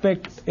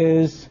aspect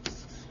is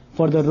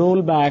for the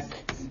rollback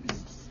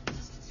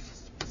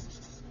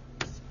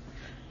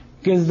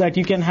is that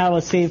you can have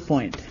a save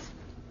point.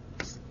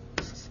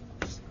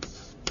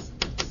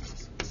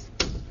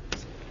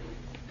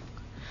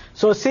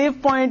 So a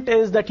save point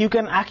is that you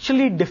can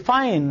actually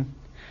define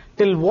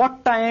till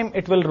what time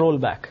it will roll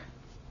back.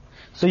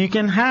 So you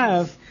can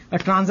have a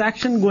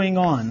transaction going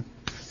on,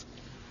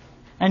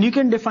 and you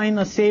can define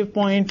a save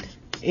point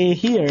A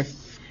here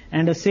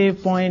and a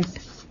save point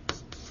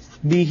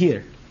B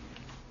here.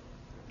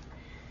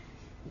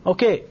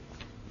 Okay,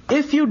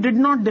 if you did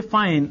not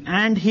define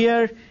and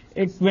here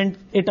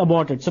it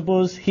aborted.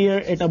 Suppose here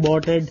it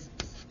aborted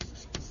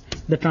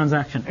the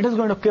transaction. It is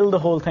going to kill the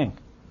whole thing.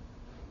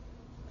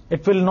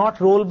 It will not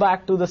roll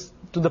back to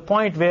the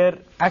point where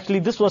actually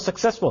this was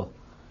successful.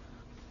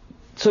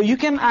 So you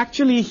can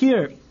actually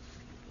here,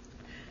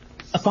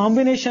 a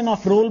combination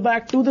of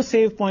rollback to the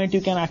save point,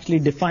 you can actually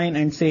define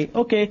and say,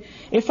 okay,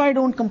 if I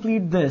don't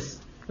complete this,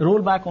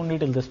 roll back only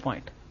till this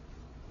point.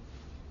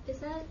 Is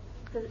that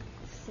the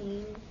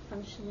same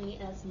functionally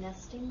as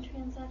nesting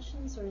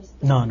transactions, or is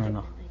this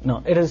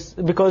No. It is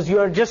because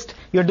you're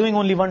doing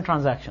only one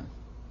transaction,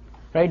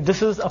 right?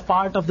 This is a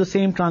part of the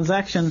same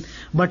transaction,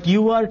 but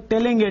you are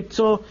telling it.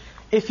 So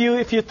if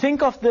you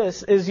think of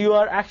this, is you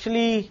are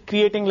actually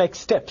creating like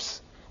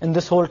steps in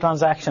this whole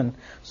transaction.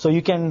 So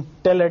you can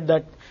tell it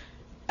that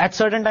at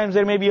certain times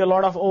there may be a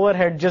lot of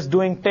overhead just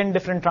doing 10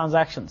 different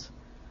transactions,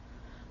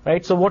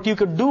 right? So what you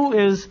could do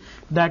is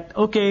that,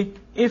 okay,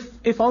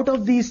 if out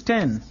of these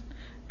 10,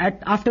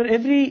 after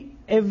every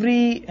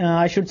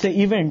I should say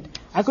event,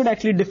 I could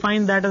actually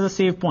define that as a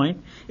save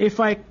point. If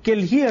I kill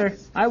here,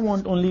 I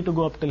want only to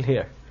go up till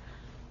here.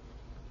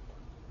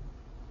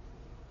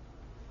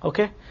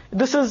 Okay?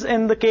 This is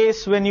in the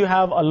case when you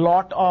have a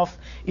lot of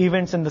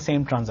events in the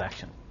same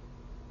transaction.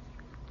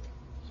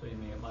 So you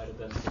mean it might have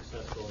been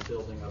successful in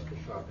building up the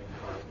shopping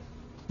cart?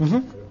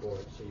 Mm-hmm. They're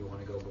bored, so you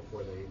want to go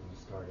before they even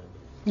started.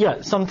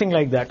 Yeah, something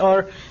like that.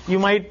 Or you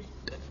might,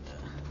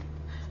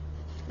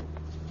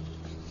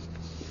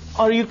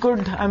 or you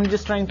could, I'm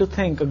just trying to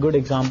think a good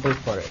example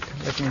for it.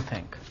 Let me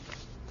think.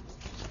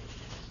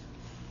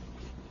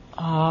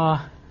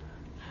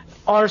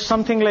 Or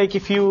something like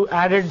if you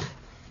added,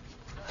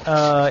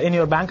 in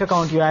your bank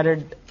account, you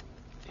added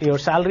your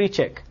salary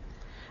check,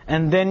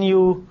 and then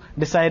you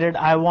decided,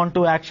 I want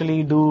to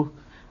actually do,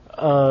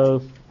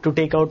 to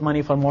take out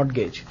money for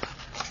mortgage.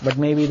 But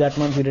maybe that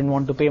month you didn't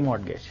want to pay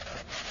mortgage.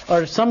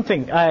 Or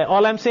something.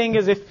 All I'm saying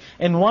is if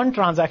in one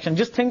transaction,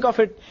 just think of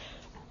it,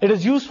 it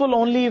is useful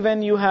only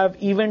when you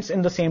have events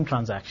in the same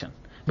transaction.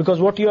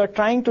 Because what you are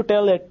trying to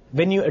tell it,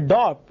 when you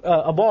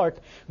abort,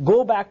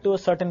 go back to a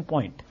certain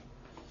point.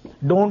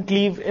 Don't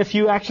leave. If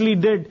you actually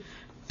did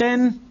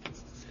 9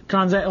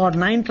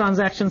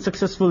 transactions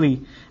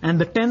successfully and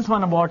the 10th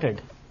one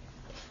aborted,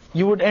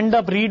 you would end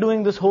up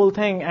redoing this whole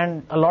thing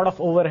and a lot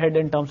of overhead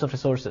in terms of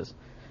resources.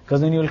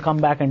 Because then you will come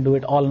back and do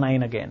it all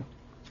 9 again.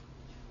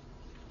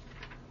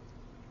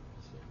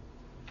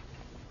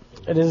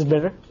 It is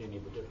better? You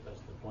need to get,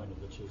 that's the point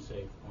of the 2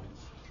 save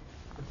points.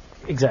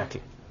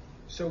 Exactly.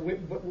 So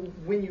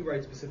when you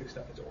write specific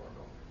stuff, it's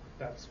Oracle.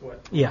 That's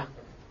what. Yeah.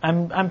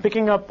 I'm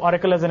picking up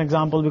Oracle as an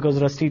example because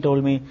Rusty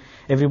told me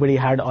everybody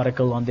had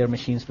Oracle on their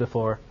machines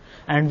before.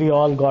 And we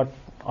all got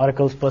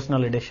Oracle's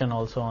personal edition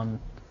also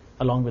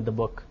along with the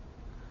book.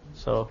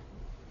 So,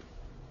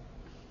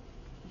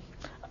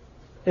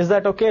 is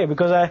that okay?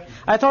 Because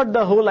I thought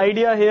the whole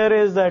idea here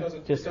is that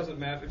It doesn't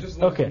matter. Just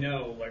let okay. you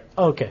know, like,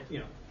 Okay. you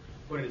know,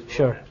 what it is.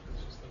 Sure.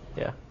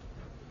 Yeah.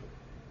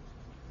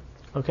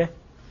 Okay.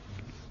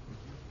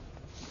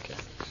 Okay.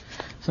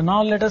 So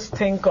now let us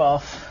think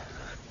of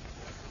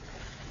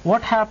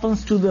what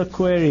happens to the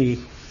query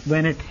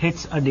when it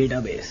hits a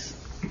database,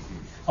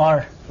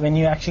 or when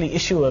you actually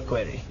issue a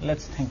query.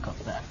 Let's think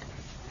of that.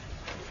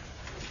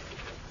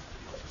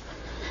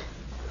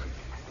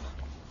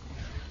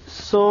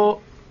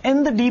 So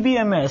in the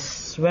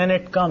DBMS, when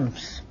it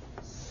comes,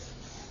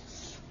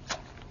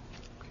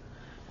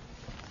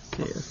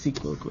 say a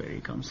SQL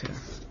query comes here.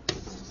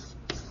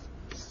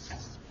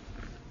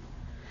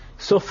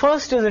 So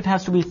first is it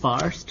has to be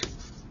parsed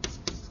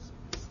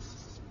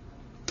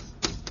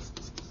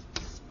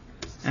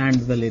and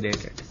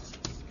validated.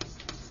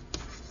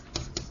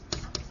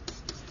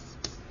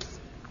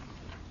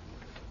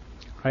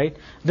 Right?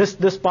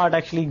 This part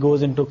actually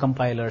goes into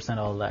compilers and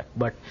all that,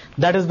 but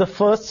that is the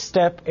first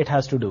step it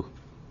has to do.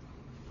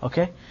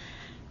 Okay?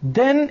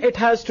 Then it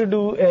has to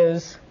do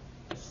is,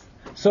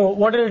 so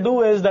what it'll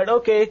do is that,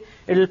 okay,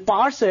 it'll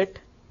parse it,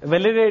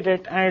 validate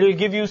it, and it'll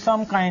give you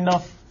some kind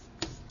of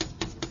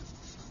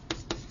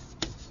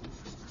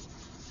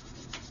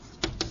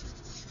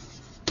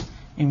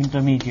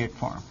intermediate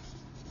form.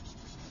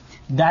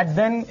 That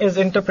then is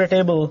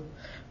interpretable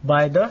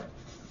by the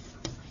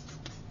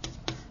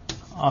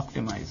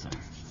optimizer.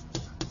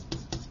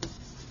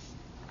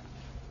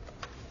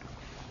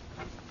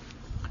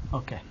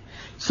 Okay.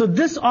 So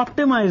this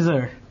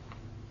optimizer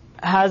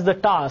has the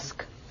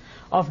task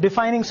of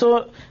defining,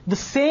 so the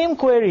same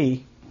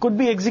query could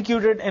be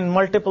executed in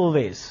multiple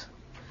ways.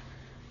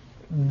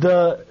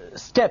 The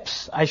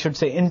steps, I should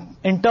say,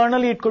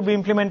 internally it could be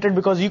implemented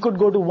because you could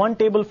go to one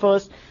table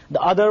first,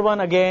 the other one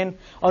again,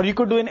 or you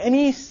could do in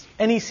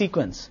any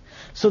sequence.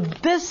 So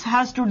this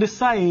has to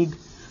decide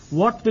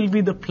what will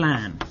be the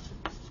plan.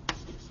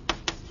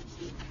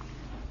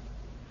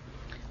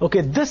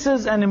 Okay, this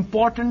is an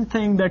important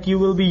thing that you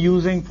will be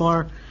using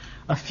for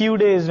a few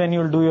days when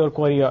you'll do your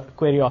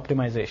query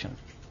optimization.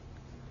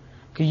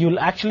 Okay, you'll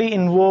actually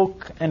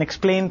invoke an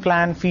explain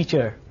plan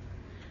feature,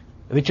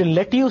 which will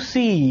let you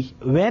see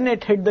when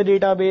it hit the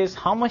database,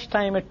 how much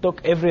time it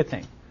took,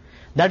 everything.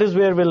 That is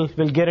where we'll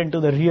get into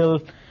the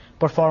real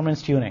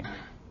performance tuning.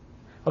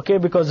 Okay,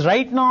 because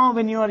right now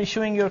when you are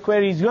issuing your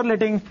queries, you're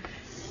letting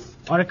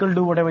Oracle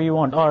do whatever you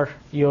want, or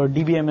your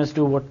DBMS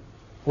do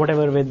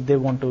whatever way they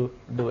want to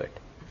do it.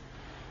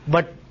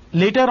 But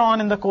later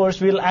on in the course,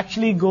 we'll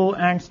actually go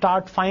and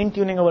start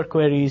fine-tuning our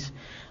queries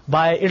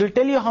by, it'll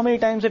tell you how many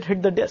times it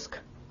hit the disk.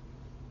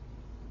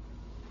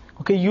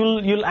 Okay,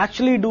 you'll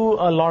actually do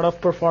a lot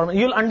of performance.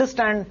 You'll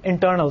understand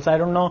internals. I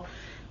don't know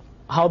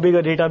how big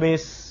a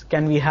database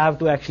can we have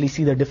to actually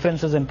see the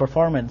differences in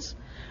performance,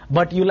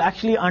 but you'll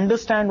actually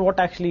understand what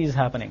actually is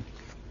happening.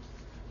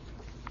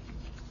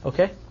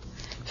 Okay,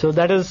 so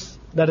that is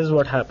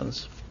what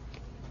happens.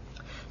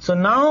 So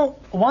now,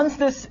 once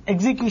this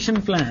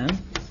execution plan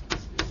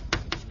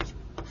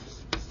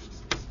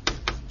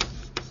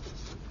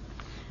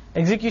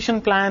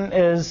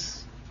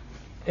is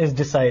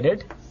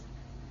decided,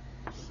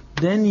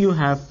 then you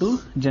have to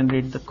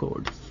generate the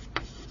code.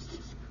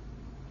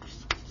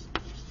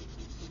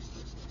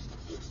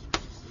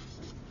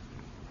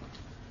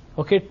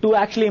 Okay, to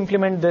actually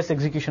implement this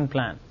execution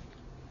plan.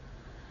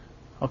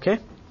 Okay,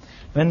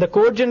 when the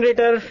code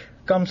generator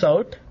comes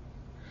out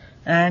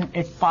and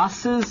it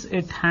passes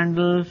its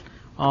handle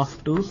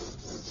off to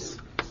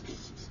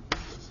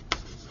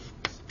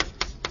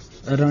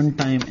a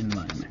runtime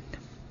environment.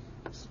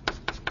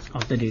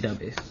 of the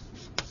database.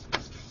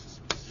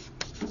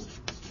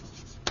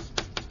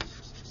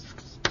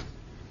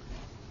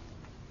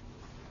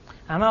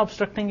 Am I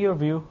obstructing your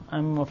view?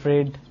 I'm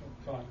afraid.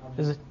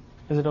 Is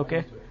it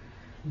okay?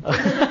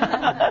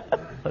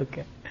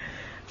 Okay.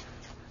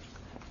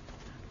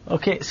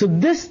 Okay, so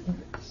this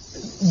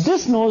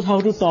knows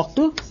how to talk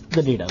to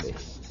the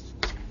database.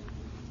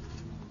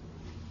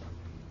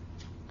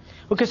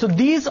 Okay, so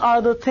these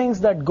are the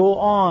things that go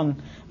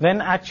on when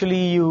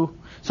actually you...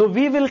 So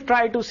we will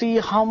try to see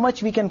how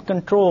much we can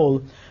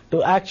control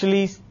to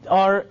actually,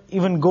 or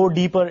even go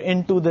deeper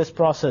into this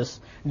process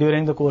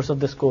during the course of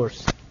this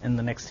course in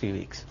the next 3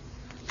 weeks.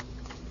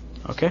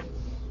 Okay?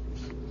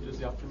 Does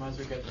the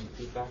optimizer get any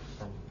feedback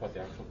from what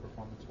the actual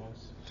performance was?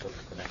 So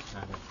that the next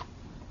time it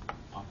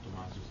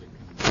optimizes, it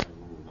can say,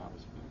 ooh, that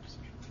was a better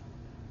decision.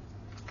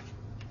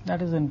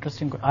 That is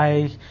interesting.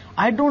 I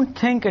don't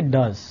think it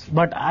does,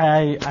 but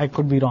I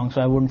could be wrong,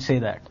 so I wouldn't say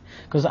that.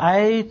 Because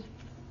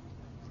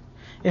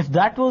if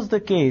that was the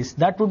case,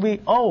 that would be,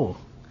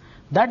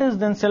 that is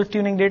then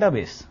self-tuning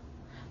database.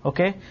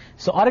 Okay?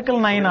 So Oracle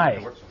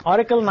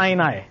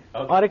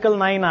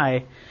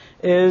 9i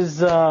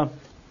is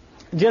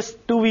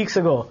just 2 weeks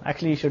ago,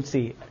 actually you should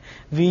see,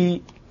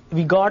 we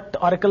got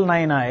Oracle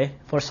 9i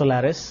for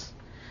Solaris,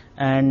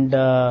 and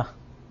AD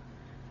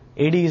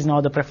is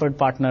now the preferred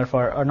partner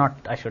for, or not,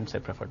 I shouldn't say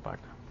preferred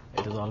partner.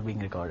 It is all being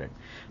recorded.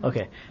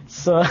 Okay.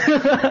 So,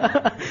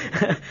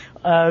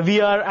 we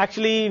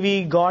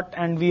got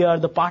and we are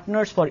the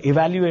partners for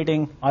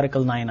evaluating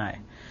Oracle 9i.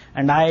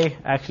 And I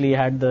actually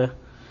had the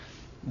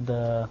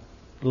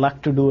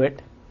luck to do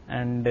it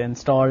and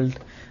installed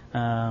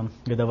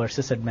with our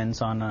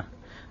sysadmins on a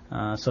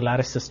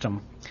Solaris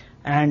system.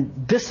 And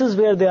this is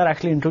where they are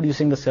actually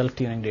introducing the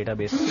self-tuning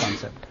database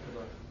concept.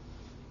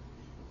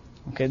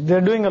 Okay,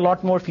 they're doing a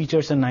lot more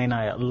features in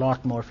 9i, a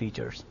lot more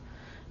features.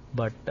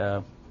 But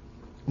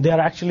they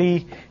are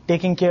actually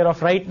taking care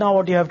of, right now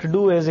what you have to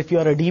do is, if you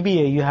are a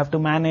DBA, you have to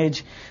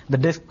manage the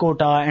disk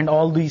quota and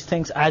all these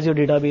things as your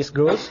database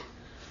grows.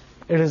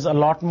 It is a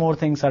lot more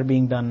things are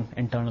being done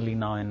internally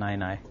now in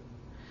 9i.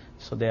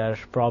 So they are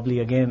probably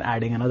again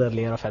adding another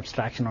layer of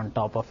abstraction on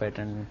top of it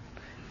and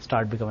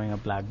start becoming a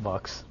black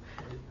box.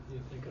 Do you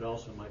think it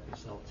also might be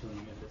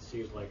self-tuning if it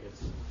seems like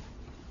it's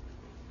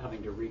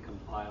having to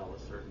recompile a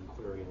certain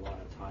query a lot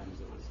of times?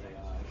 It would say,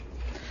 I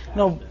should add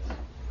No. this.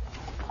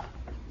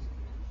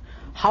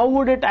 How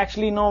would it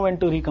actually know when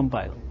to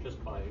recompile?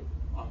 Just by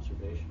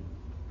observation.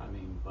 I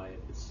mean,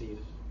 it sees,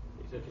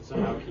 if it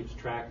somehow keeps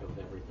track of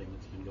everything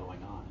that's been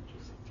going on, it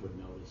just would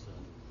notice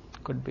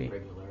Could be.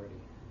 irregularity.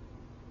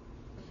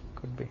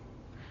 Could be.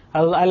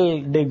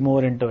 I'll dig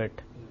more into it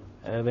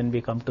when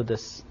we come to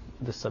this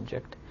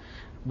subject.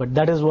 But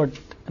that is what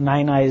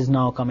 9i is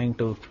now coming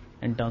to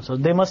in terms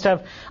of, they must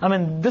have,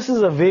 this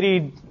is a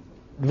very,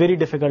 very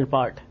difficult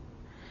part.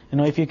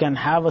 If you can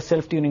have a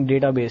self-tuning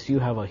database, you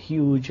have a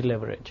huge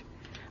leverage.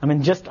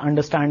 Just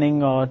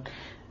understanding, or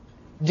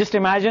just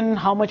imagine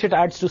how much it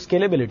adds to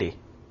scalability.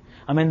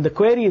 The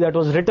query that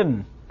was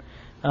written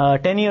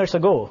 10 years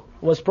ago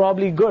was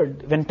probably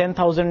good when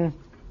 10,000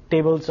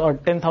 tables or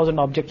 10,000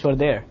 objects were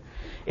there.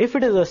 If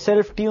it is a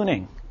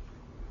self-tuning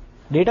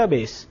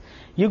database,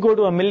 you go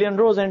to 1 million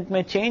rows and it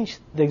may change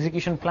the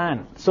execution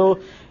plan. So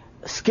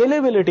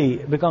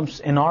scalability becomes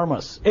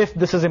enormous if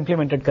this is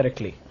implemented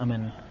correctly. If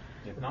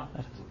not,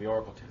 it'll be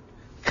Oracle too.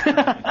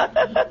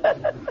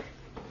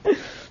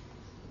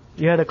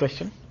 You had a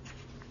question?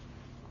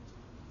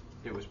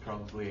 It was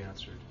probably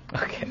answered.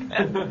 Okay.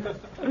 I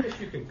guess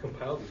you can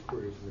compile these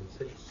queries and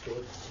then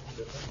store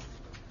them.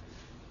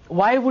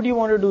 Why would you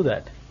want to do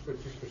that?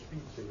 But just for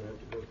speed, so you don't have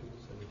to go through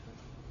this every time.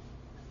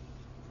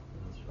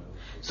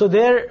 So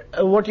there,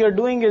 what you're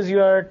doing is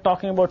you are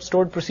talking about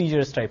stored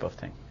procedures type of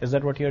thing. Is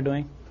that what you're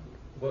doing?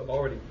 Well,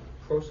 already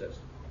processed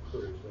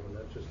queries,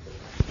 not just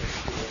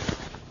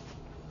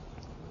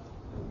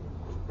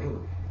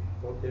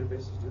Won't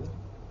databases do that?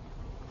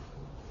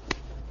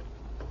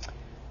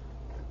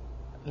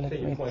 Let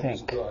Say me you can't think.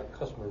 just draw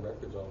customer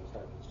records all the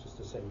time. It's just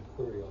the same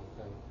query all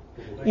the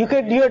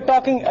time. You're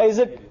talking, is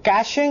it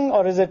caching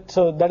or is it,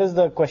 so that is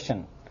the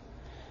question.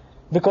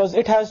 Because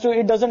it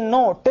doesn't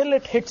know, till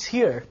it hits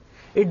here,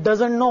 it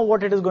doesn't know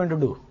what it is going to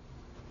do.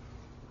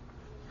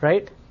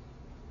 Right?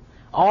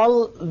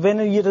 When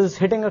it is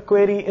hitting a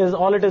query, is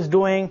all it is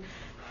doing,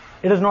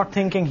 it is not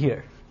thinking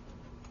here.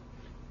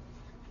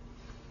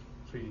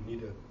 So you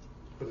need to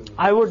put in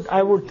I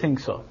would think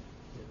so.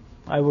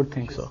 I would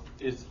think so.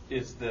 It's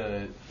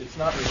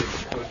not really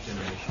the code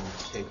generation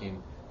that's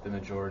taking the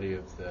majority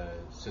of the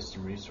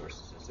system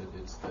resources.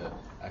 It's the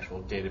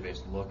actual database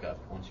lookup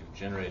once you've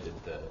generated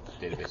the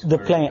database The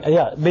query. plane,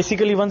 yeah.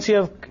 Basically, once you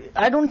have,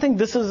 I don't think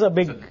this is a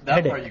big So that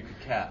headache. part you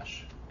could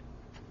cache,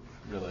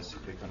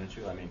 realistically, couldn't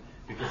you?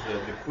 Because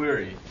the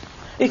query...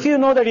 If you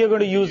know that you're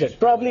going to use it,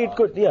 probably it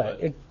could,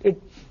 yeah.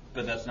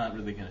 But that's not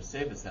really going to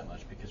save us that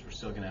much because we're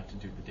still going to have to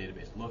do the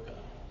database lookup.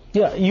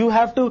 Yeah,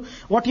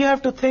 what you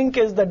have to think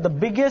is that the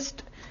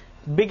biggest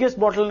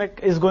bottleneck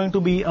is going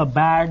to be a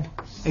bad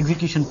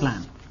execution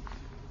plan.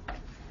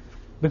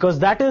 Because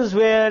that is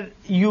where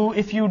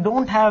if you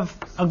don't have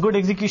a good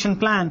execution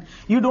plan,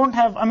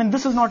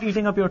 this is not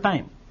eating up your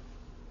time.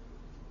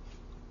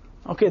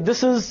 Okay,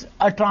 this is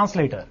a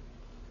translator.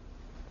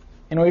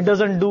 It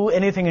doesn't do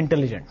anything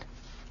intelligent.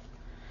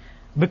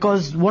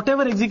 Because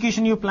whatever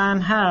execution you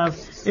plan have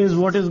is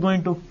what is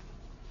going to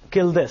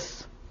kill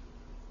this.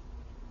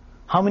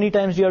 How many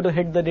times do you have to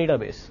hit the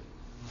database?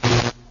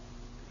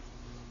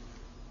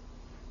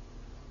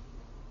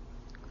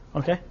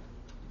 Okay.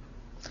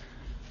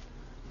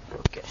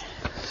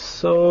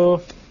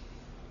 So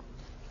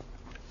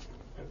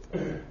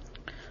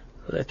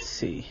let's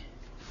see.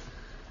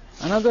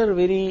 Another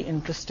very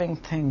interesting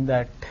thing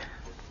that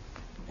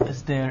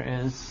is there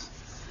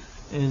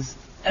is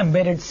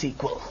embedded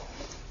SQL.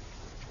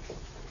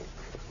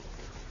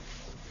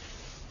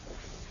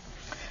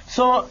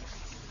 So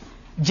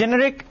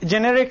generic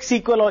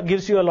SQL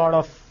gives you a lot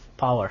of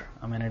power.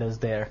 It is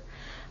there.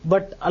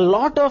 But a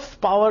lot of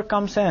power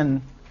comes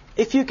in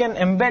if you can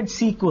embed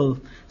SQL.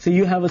 So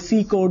you have a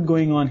C code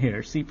going on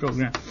here, C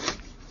program.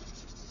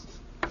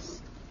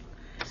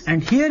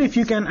 And here if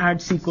you can add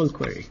SQL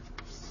query.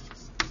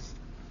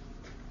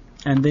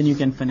 And then you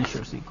can finish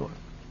your C code.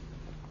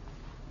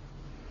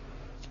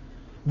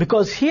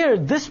 Because here,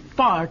 this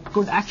part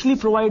could actually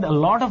provide a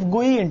lot of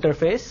GUI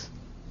interface.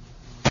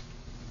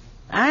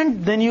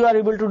 And then you are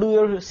able to do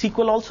your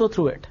SQL also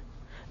through it.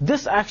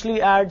 This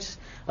actually adds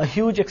a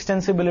huge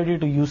extensibility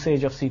to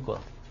usage of SQL.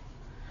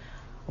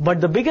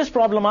 But the biggest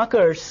problem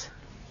occurs,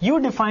 you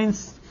define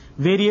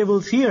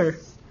variables here.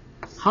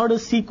 How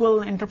does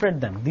SQL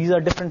interpret them? These are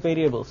different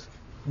variables,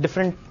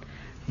 different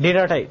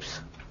data types.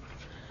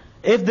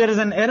 If there is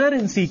an error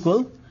in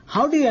SQL,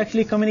 how do you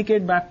actually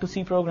communicate back to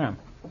C program?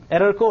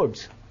 Error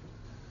codes.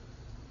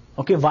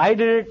 Okay, why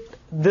did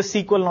this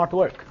SQL not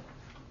work?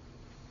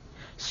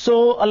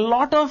 But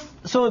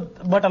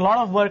a lot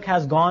of work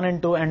has gone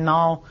into, and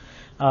now,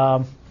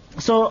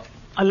 so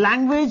a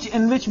language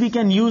in which we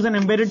can use an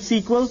embedded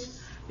SQL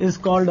is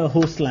called a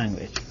host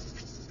language.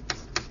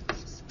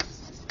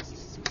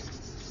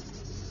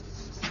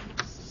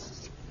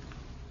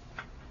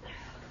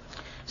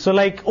 So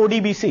like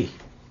ODBC,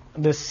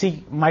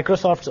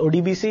 Microsoft's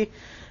ODBC,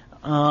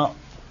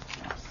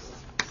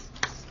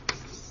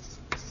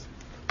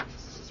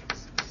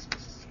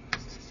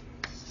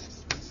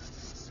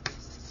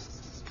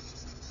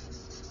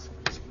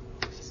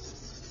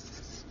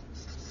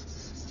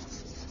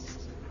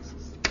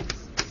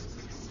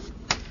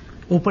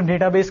 open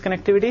database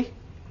connectivity.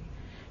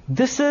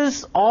 This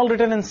is all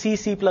written in C,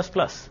 C++.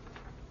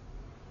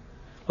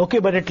 Okay,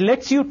 but it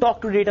lets you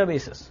talk to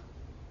databases.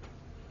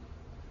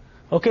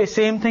 Okay,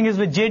 same thing is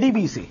with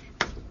JDBC.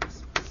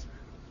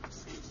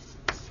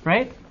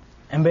 Right?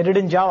 Embedded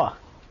in Java.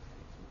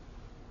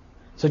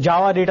 So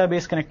Java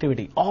database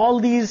connectivity. All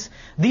these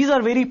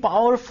are very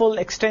powerful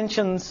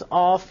extensions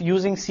of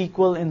using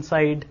SQL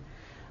inside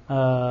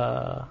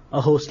a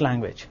host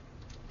language.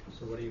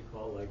 So what do you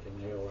call like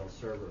an AOL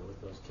server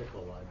with those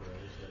tickle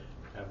libraries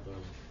that have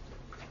those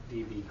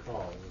DB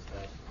calls? Is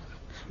that?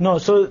 No,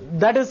 so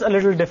that is a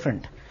little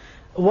different.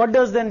 What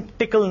does then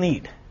tickle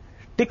need?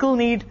 Tickle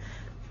need,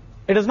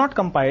 it is not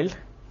compiled.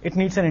 It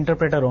needs an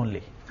interpreter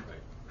only.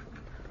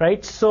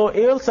 Right? So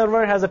AOL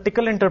server has a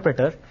tickle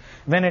interpreter.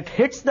 When it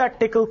hits that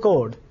tickle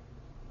code,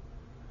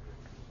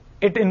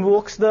 it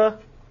invokes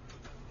that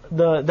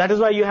is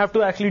why you have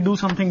to actually do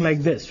something like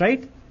this,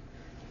 right?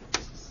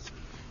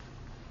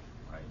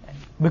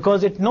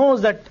 Because it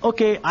knows that,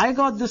 okay, I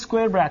got this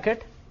square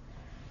bracket.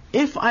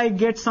 If I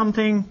get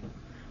something,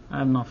 I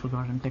have not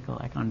forgotten tickle,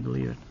 I can't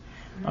believe it.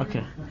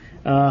 Okay.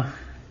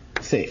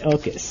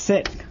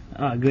 Set.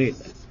 Great.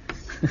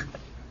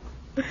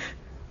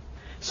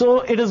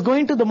 So it is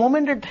going to, the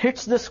moment it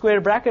hits the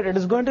square bracket, it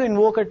is going to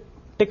invoke a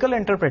tickle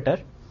interpreter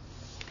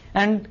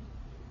and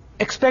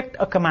expect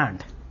a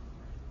command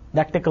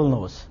that tickle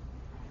knows.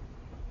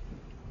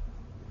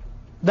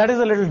 That is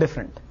a little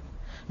different.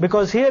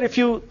 Because here if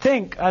you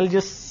think, I'll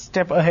just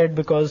step ahead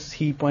because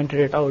he pointed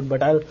it out,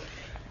 but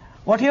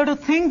what you have to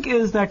think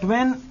is that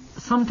when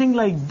something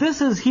like this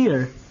is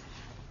here,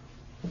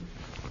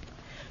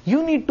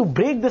 you need to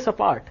break this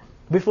apart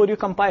before you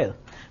compile.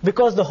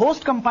 Because the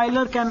host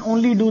compiler can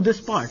only do this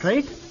part,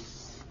 right?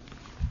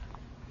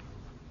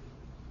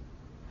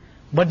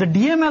 But the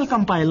DML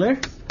compiler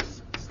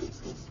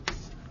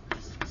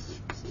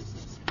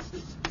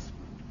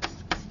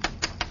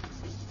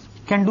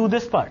can do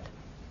this part.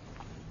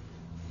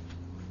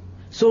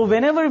 So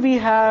whenever we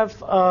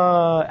have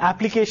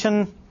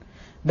application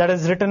that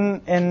is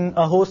written in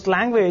a host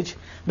language,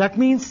 that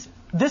means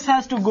this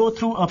has to go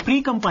through a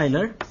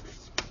pre-compiler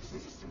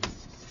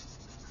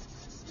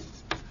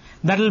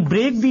that will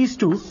break these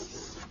two.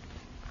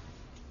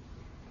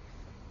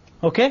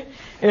 Okay?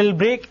 It will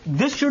break,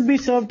 this should be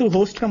served to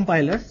host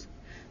compiler.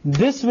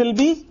 This will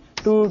be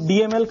to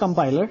DML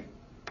compiler.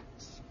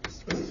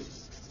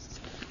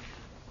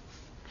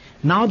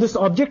 Now this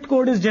object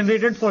code is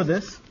generated for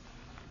this.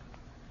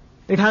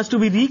 It has to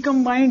be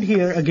recombined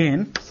here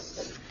again,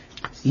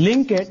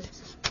 link it,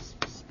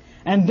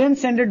 and then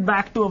send it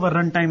back to our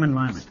runtime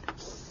environment.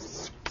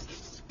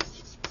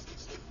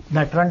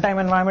 that runtime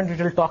environment, it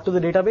will talk to the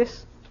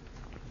database.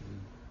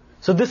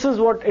 So this is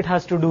what it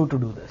has to do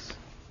this.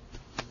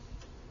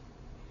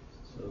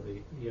 So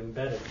the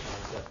embedded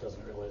concept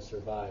doesn't really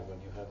survive when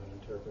you have an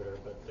interpreter,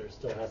 but there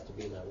still has to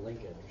be that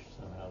linkage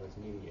somehow that's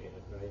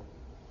mediated, right?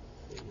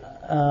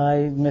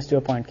 I missed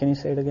your point. Can you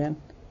say it again?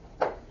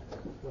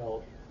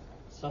 Well,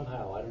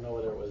 somehow, I don't know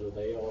whether it was with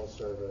AOL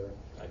server,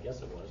 I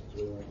guess it was,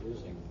 because we weren't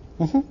using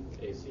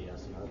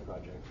ACS in our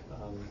project.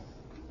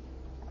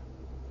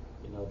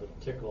 The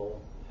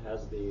Tickle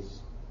has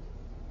these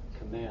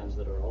commands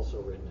that are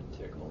also written in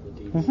Tickle, the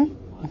DB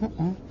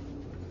ones,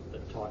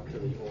 that talk to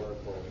the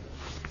Oracle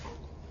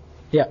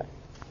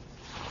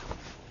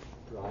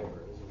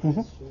drivers. And I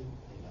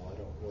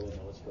don't really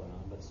know what's going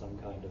on, but some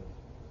kind of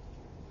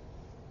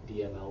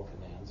DML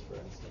commands, for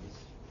instance.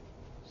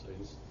 So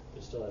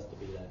there still has to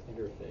be that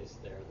interface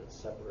there that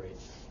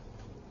separates.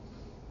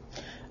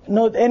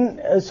 No,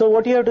 and so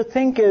what you have to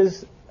think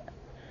is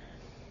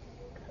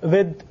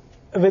with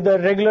a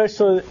regular.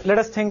 So let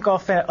us think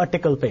of a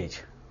Tickle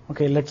page.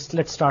 Okay,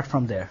 let's start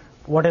from there.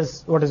 What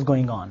is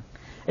going on?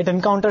 It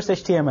encounters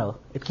HTML.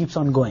 It keeps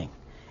on going.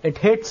 It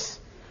hits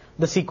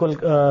the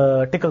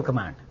SQL Tickle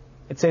command.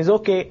 It says,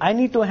 okay, I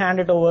need to hand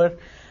it over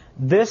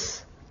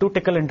this to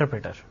Tickle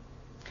interpreter.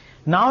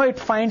 Now it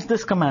finds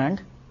this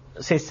command,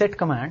 say set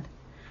command.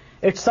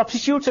 It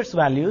substitutes its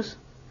values,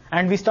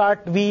 and we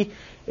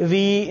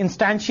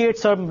instantiate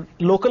some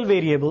local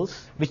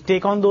variables which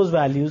take on those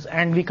values,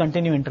 and we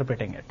continue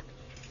interpreting it.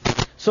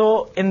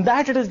 So in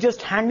that, it is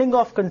just handing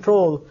off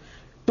control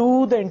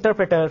to the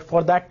interpreter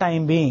for that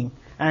time being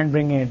and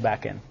bringing it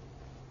back in.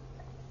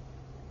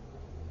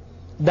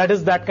 That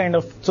is that kind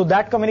of, so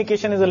that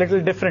communication is a little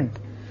different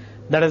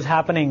that is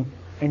happening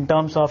in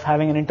terms of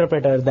having an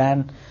interpreter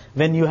than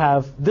when you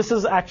have, this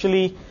is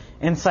actually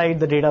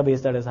inside the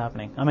database that is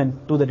happening. I mean,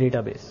 to the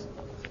database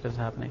that is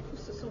happening.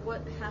 So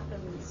what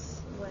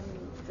happens when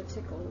the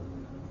Tickle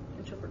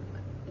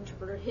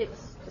interpreter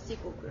hits a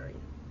SQL query?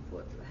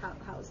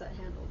 How is that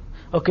handled?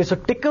 Okay, so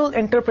Tickle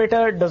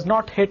interpreter does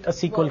not hit a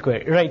SQL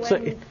query, right?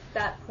 When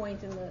that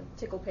point in the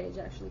Tickle page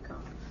actually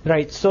comes.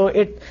 Right. So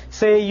it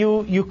say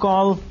you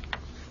call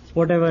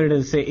whatever it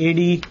is, say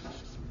AD_header,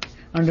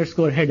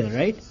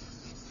 right?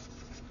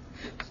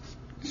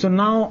 So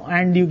now,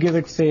 and you give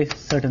it say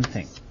certain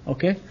thing,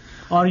 okay?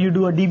 Or you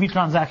do a DB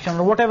transaction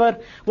or whatever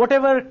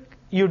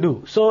you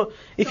do. So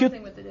if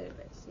something with the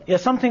database. Yeah,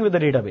 something with the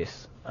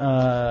database.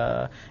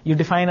 You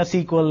define a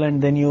SQL and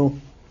then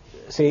you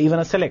say even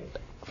a select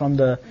from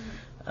the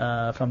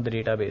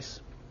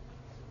database,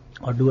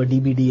 or do a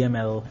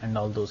DBDML and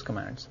all those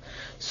commands.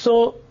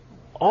 So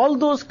all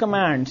those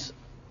commands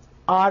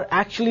are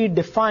actually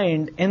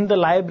defined in the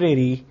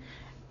library.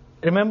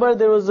 Remember,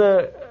 there was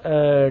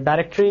a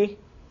directory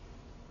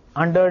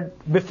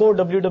before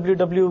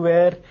www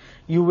where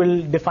you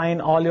will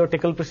define all your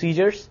Tickle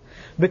procedures,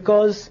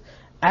 because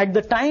at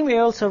the time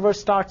AOL server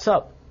starts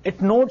up,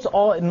 it knows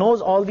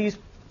all these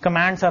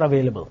commands are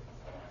available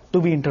to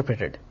be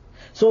interpreted.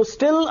 So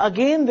still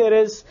again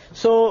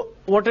so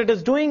what it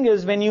is doing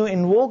is when you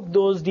invoke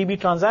those DB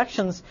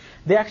transactions,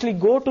 they actually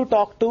go to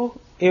talk to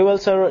AOL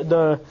server,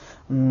 the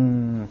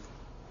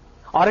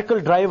Oracle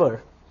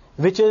driver,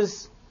 which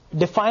is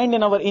defined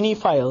in our ini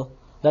file,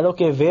 that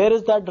okay, where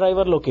is that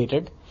driver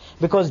located?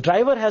 Because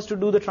driver has to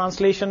do the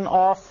translation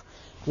of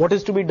what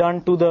is to be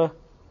done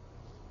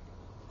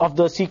of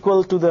the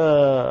SQL to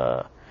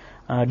the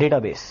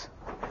database,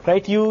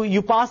 right?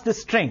 You pass the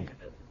string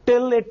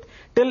till it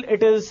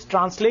is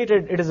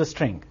translated. It is a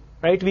string,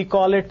 right?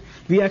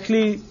 We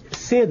actually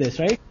say this,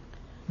 right?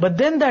 But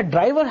then that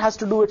driver has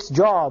to do its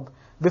job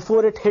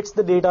before it hits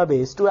the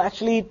database to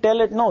actually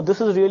tell it, no,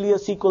 this is really a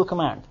SQL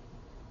command.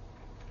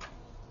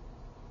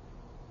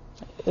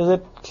 Is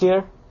it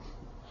clear?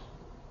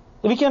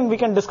 We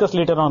can discuss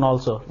later on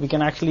also. We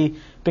can actually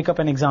pick up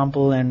an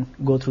example and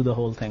go through the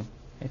whole thing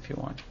if you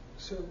want.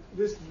 So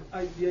the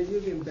idea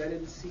of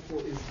embedded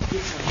SQL is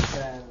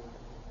different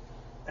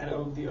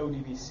than the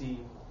ODBC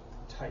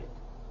type,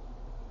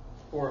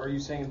 or are you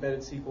saying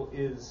embedded SQL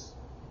is?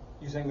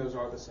 You're saying those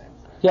are the same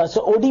thing? Yeah.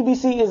 So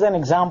ODBC is an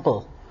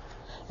example,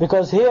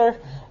 because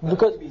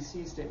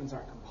ODBC statements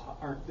aren't.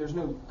 There's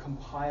no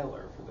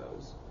compiler for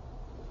those.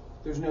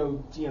 There's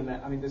no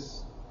DML. I mean,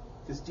 this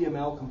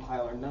DML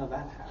compiler, none of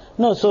that happens.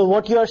 No. So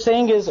what you are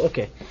saying is,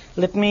 okay.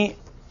 Let's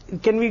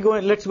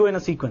go in a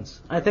sequence.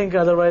 I think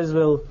otherwise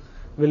we'll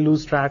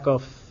lose track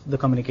of the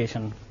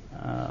communication.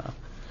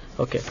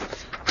 Okay.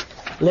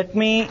 Let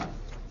me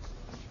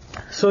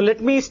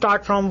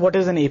start from what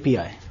is an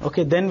API.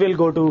 Okay. Then we'll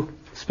go to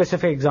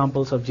specific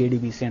examples of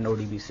JDBC and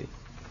ODBC.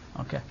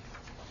 Okay.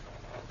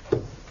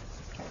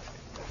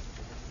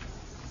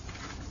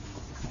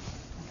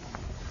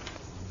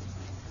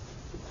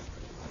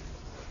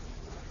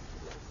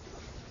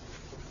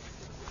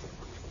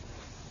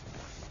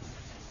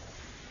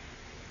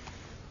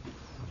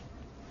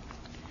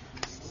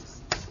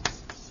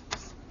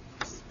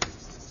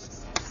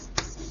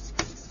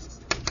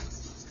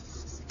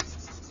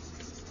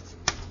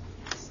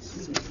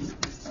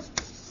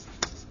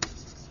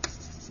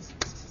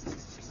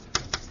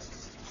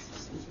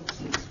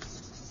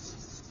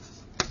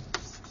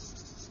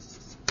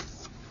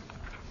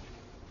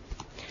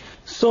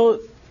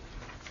 So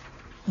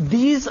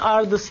these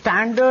are the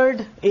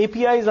standard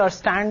APIs, are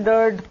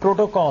standard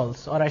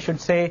protocols, or I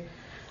should say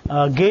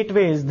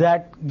gateways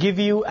that give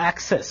you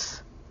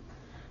access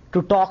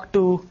to talk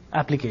to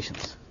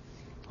applications.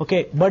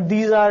 Okay, but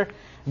these are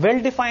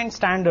well-defined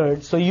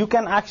standards, so you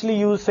can actually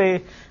use,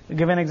 say,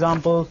 give an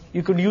example,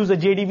 you could use a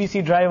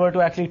JDBC driver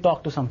to actually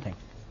talk to something.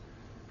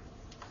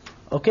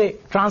 Okay,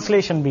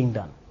 translation being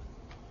done.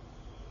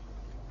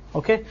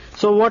 Okay,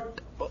 so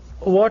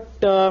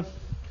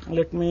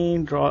let me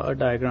draw a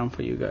diagram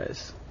for you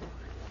guys.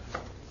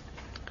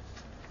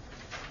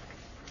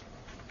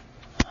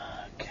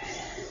 Okay.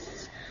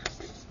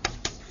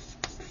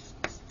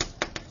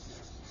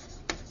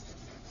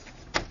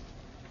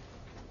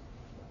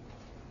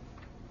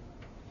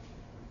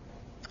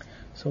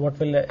 So what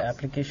will the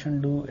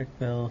application do? It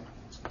will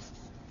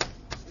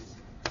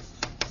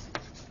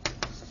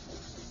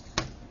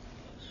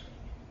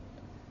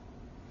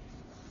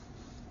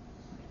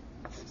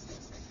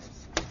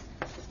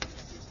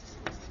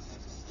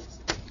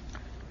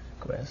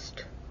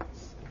request,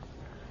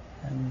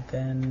 and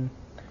then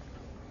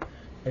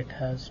it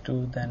has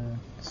to then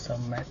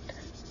submit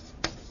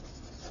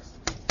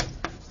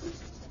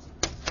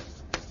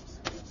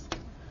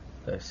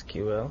the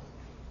SQL.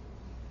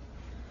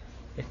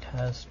 It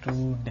has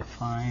to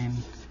define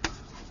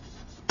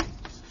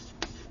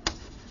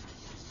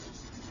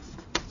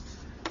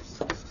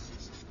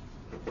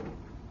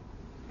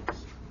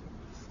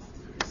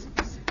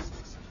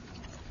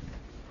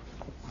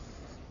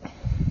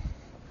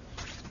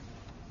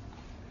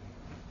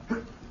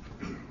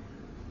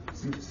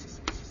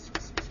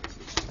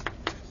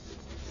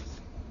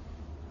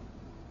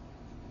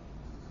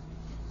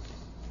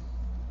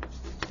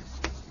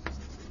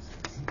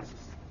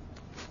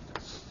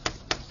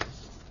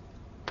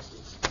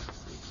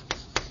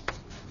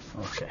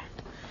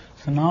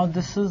So now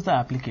this is the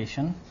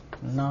application.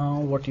 Now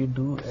what you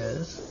do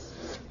is,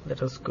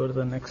 let us go to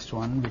the next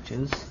one, which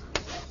is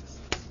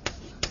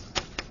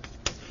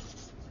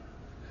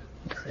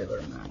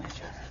driver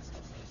manager.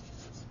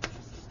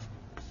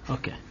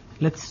 Okay,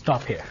 let's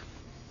stop here.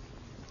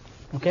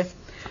 Okay,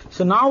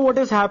 so now what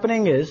is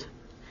happening is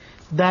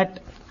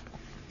that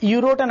you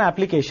wrote an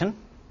application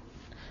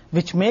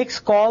which makes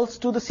calls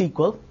to the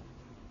SQL.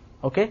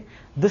 Okay,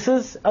 this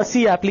is a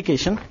C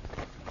application.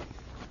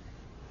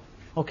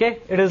 Okay,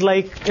 it is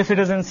like, if it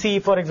is in C,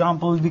 for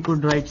example, we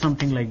could write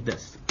something like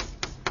this: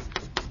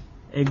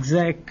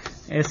 exec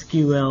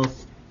SQL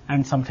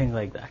and something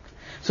like that.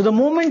 So the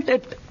moment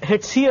it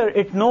hits here,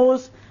 it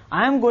knows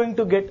I am going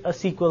to get a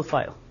SQL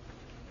file.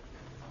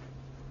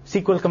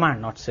 SQL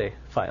command, not say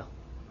file.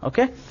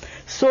 Okay,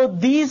 so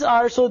these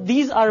are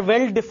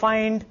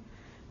well-defined,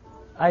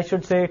 I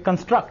should say,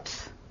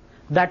 constructs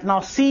that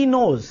now C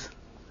knows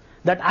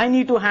that I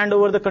need to hand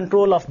over the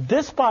control of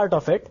this part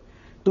of it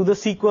to the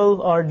SQL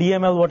or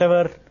DML,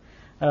 whatever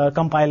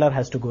compiler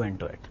has to go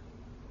into it.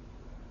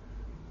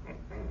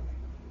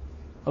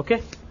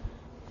 Okay,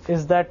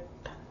 does that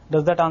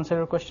answer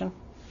your question?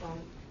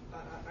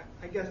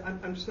 I guess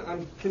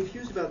I'm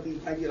confused about the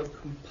idea of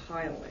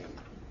compiling,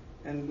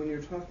 and when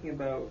you're talking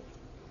about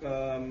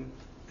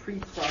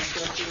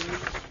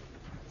preprocessing.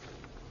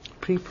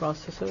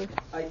 Preprocessor?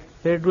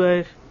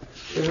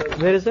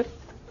 Where is it?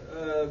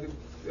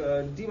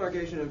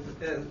 Demarcation of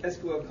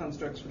SQL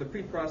constructs for the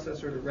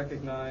preprocessor to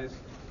recognize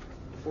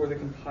before the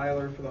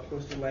compiler for the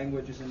hosted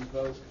language is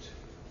invoked.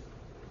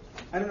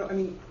 I don't know. I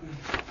mean,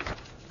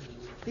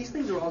 these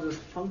things are all just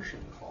function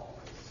calls.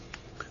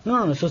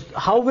 No. So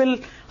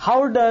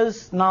how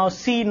does now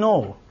C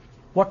know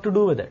what to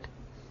do with it?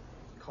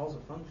 It calls a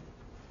function.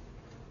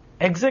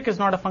 Exec is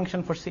not a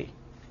function for C.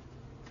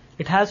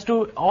 It has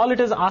to, all it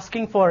is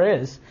asking for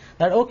is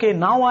that, okay,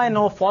 now I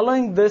know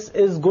following this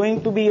is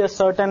going to be a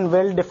certain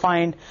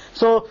well-defined.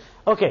 So,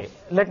 okay,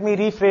 let me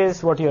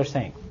rephrase what you're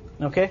saying.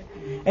 Okay,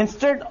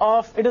 instead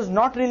of, it is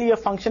not really a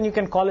function, you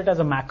can call it as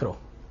a macro.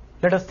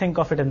 Let us think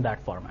of it in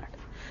that format.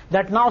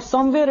 That now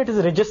somewhere it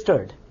is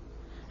registered.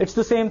 It's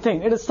the same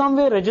thing. It is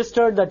somewhere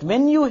registered that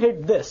when you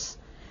hit this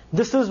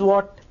is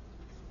what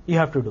you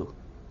have to do.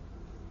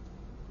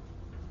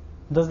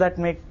 Does that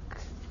make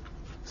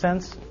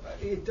sense?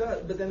 It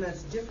does, but then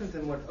that's different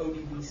than what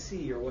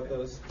ODBC or what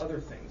those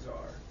other things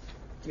are.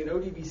 I mean,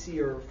 ODBC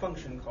are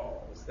function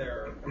calls.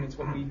 It's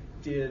what we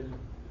did.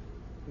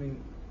 I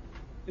mean,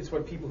 it's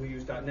what people who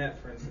use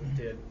 .NET, for instance,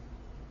 did.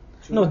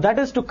 No, that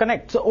is to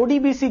connect. So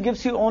ODBC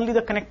gives you only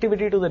the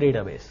connectivity to the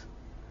database.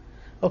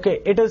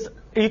 Okay, it is.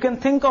 You can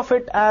think of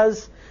it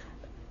as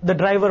the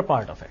driver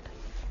part of it.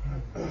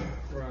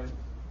 Right.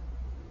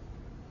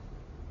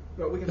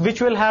 Which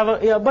will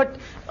have but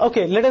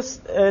okay,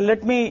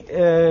 let me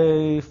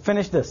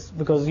finish this,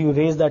 because you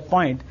raised that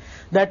point,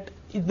 that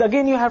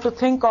again you have to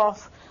think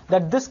of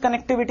that this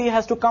connectivity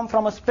has to come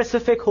from a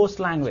specific host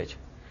language.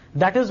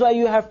 That is why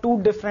you have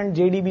two different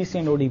JDBC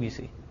and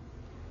ODBC.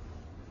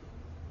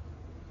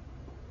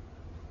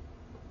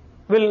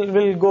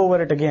 We'll go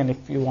over it again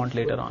if you want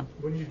later on.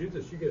 When you do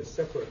this, you get a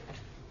separate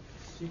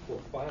SQL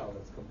file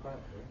that's compiled,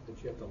 right?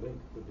 That you have to link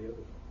with the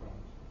other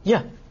files.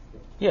 Yeah.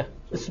 Yeah.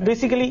 It's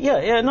basically,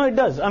 no, it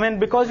does. I mean,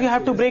 because you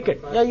have to break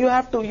it. Yeah, you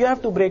have to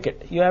break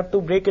it. You have to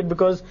break it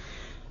because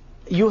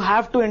you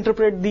have to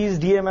interpret these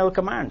DML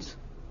commands.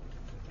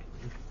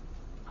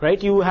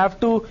 Right? What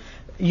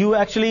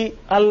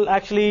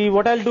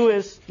I'll do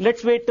is,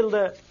 let's wait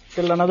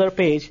till another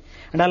page,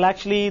 and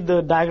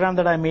the diagram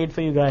that I made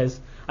for you guys,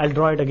 I'll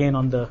draw it again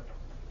on the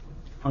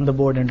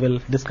board, and we'll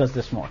discuss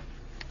this more.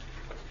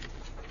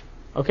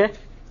 Okay?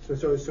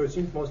 So it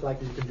seems most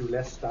likely you can do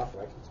less stuff,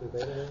 right? To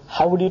the database?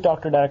 How would you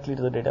talk directly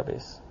to the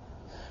database?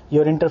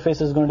 Your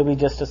interface is going to be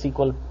just a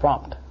SQL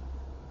prompt.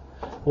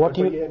 But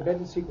for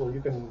embedded SQL,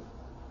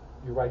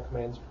 you write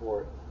commands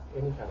for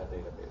any kind of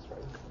database,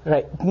 right?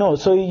 Right. No,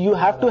 so you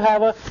have to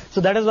have so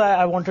that is why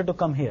I wanted to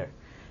come here.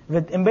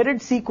 With embedded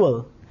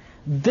SQL,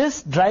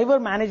 this driver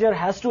manager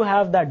has to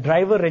have that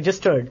driver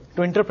registered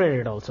to interpret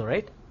it also,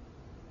 right?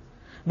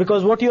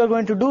 Because what you are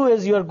going to do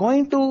is you are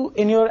going to,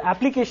 in your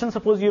application,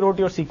 suppose you wrote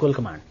your SQL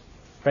command,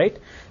 right?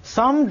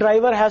 Some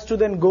driver has to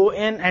then go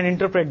in and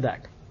interpret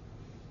that.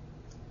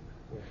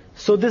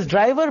 So this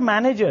driver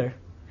manager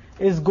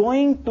is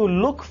going to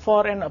look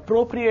for an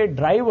appropriate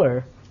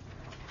driver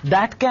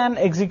that can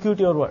execute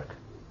your work.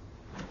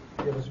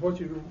 Yeah, but what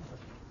you do,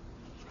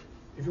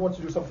 if you want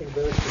to do something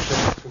very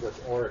specific towards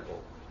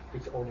Oracle,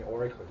 it's only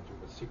Oracle can do,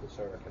 but SQL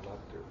Server cannot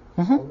do.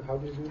 Mm-hmm. How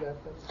do you do that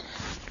then?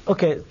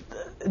 Okay,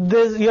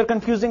 you're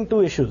confusing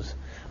two issues.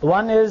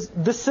 One is,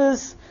 this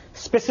is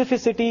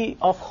specificity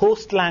of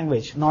host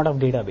language, not of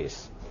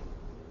database.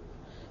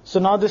 So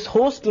now this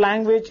host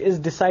language is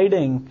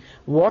deciding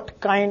what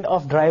kind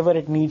of driver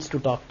it needs to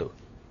talk to.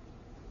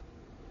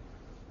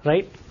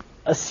 Right?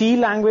 A C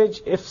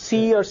language, if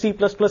C or C++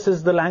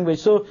 is the language.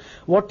 So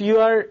what you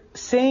are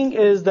saying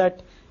is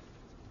that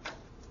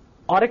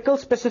Oracle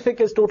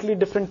specific is totally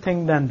different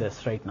thing than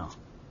this right now.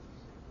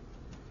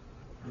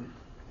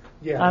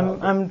 Yeah,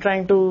 I'm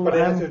trying to. But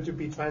it has to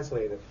be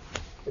translated,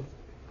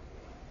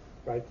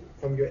 right?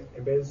 From your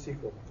embedded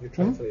SQL, you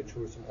translate it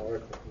to some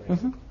Oracle command.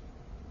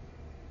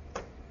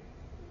 Mm-hmm.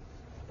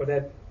 But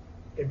that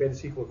embedded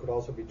SQL could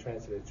also be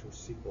translated to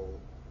SQL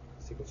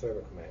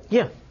Server command.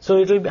 Yeah, so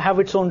it will have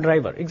its own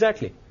driver.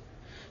 Exactly.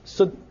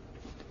 So,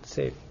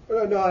 say.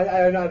 No,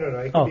 I don't know.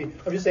 It could be.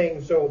 I'm just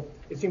saying. So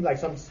it seems like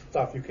some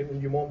stuff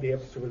you won't be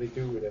able to really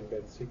do with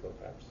embedded SQL,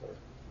 perhaps. So.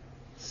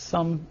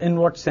 Some, in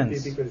what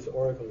sense? Because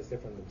Oracle is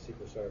different than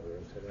SQL Server.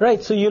 So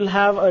right, so you'll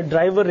have a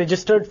driver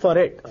registered for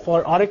it,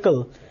 for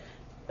Oracle,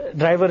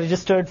 driver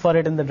registered for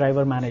it in the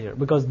driver manager.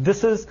 Because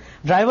this is,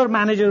 driver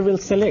manager will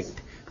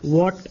select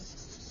what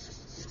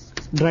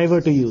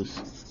driver to use.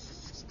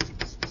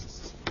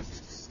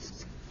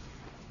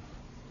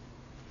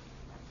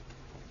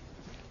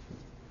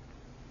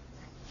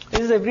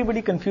 Is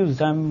everybody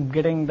confused? I'm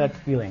getting that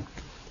feeling.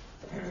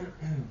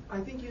 I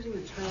think using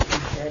the term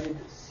embedded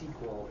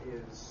SQL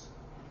is...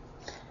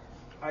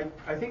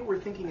 I think we're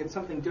thinking it's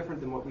something different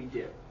than what we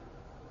did.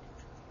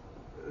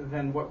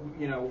 Than what,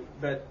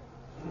 that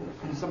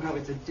somehow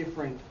it's a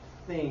different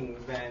thing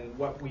than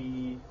what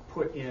we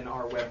put in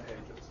our web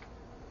pages.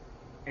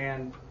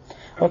 And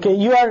okay,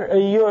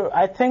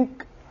 I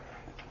think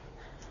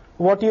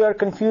what you are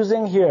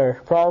confusing here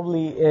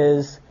probably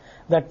is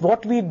that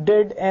what we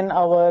did in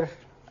our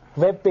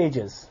web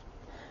pages,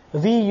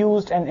 we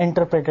used an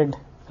interpreted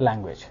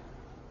language,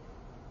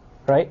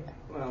 right?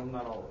 Well,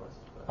 not all of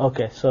us.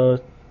 Okay, so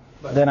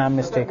then I'm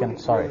mistaken.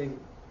 Sorry.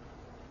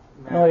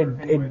 Really no,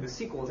 anyway, the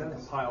SQL isn't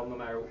compiled no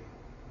matter.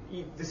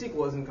 The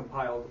SQL isn't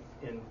compiled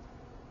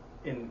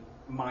in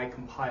my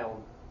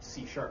compiled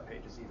C#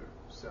 pages either.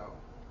 So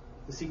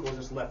the SQL is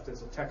just left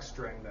as a text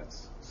string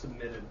that's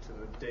submitted to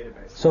the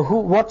database. So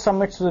what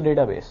submits to the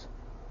database?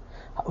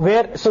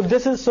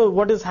 So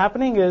what is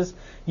happening is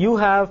you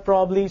have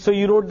probably, so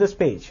you wrote this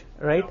page,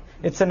 right? No.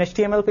 It's an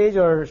HTML page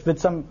or with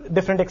some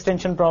different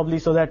extension probably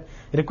so that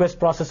request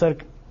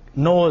processor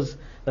knows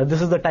that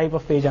this is the type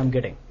of page I'm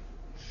getting.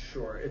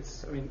 Sure,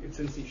 it's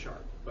in C#,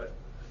 but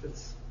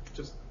it's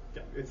just,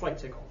 it's like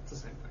Tickle, it's the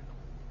same thing.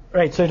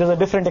 Right, so it is a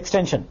different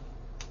extension,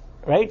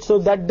 right? So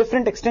that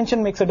different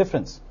extension makes a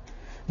difference.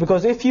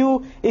 Because if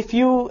you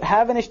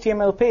have an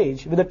HTML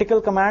page with a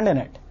Tickle command in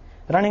it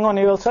running on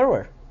AOL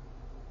server,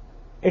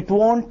 it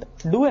won't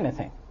do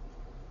anything.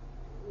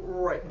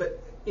 Right, but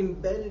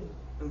embedded,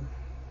 I'm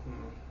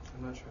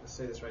not trying to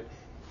say this right.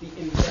 The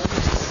embedded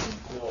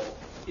SQL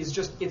is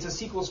it's a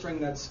SQL string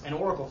that's an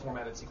Oracle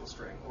formatted SQL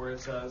string, or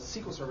it's a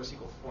SQL Server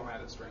SQL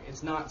formatted string.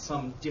 It's not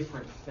some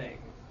different thing.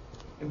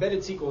 Embedded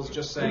SQL is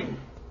just saying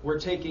we're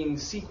taking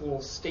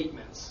SQL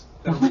statements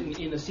that are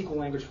written in a SQL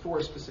language for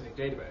a specific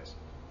database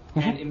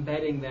and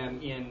embedding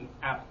them in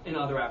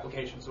other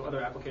applications, so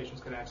other applications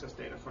can access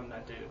data from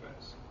that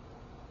database.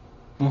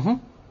 Mm-hmm.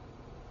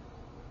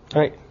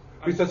 Right.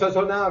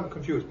 So now I'm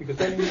confused because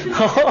then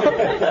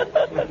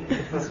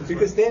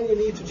you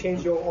need to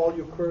change all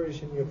your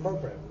queries in your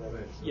program.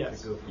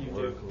 Yes, you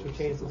do. To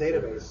change the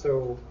database.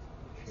 So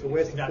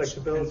where's the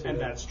flexibility? And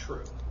that's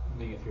true.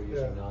 If you're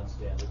using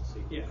non-standard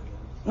SQL. Yeah.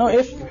 No,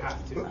 if you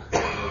have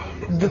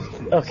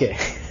to. Okay.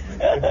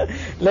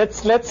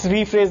 Let's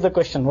rephrase the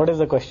question. What is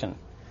the question?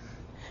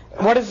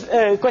 What is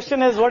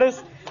question is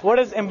what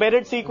is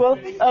embedded SQL?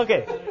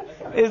 Okay,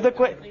 is the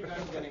I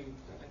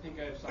think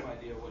I have some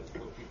idea what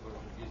people are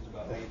confused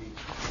about. Maybe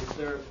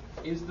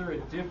is there a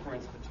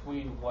difference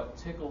between what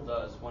Tickle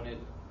does when it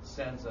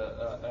sends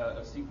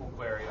a SQL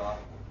query off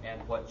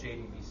and what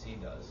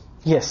JDBC does?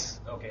 Yes.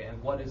 Okay,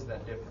 and what is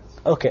that difference?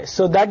 Okay,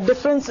 so that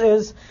difference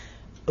is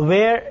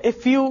where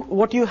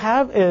what you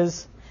have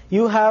is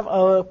you have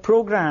a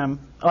program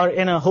or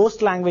in a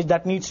host language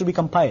that needs to be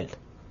compiled.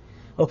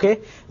 Okay,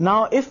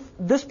 now if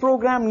this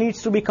program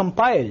needs to be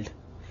compiled,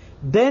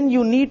 then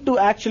you need to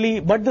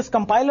but this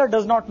compiler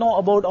does not know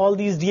about all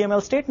these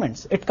DML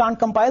statements. It can't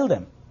compile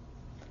them.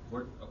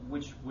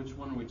 Which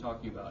one are we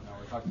talking about now?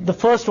 We're talking The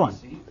about first one.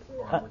 JDBC,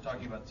 or we're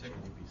talking about Tickle?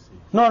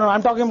 No,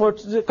 I'm talking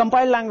about the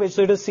compiled language,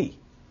 so it is C.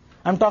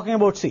 I'm talking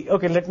about C.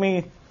 Okay, let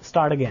me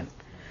start again.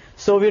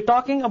 So we're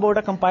talking about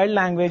a compiled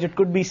language. It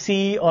could be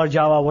C or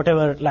Java,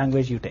 whatever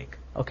language you take.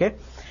 Okay.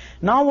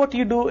 Now what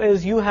you do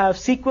is you have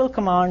SQL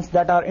commands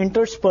that are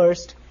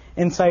interspersed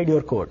inside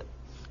your code.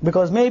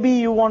 Because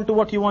maybe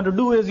what you want to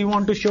do is you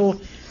want to show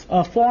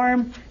a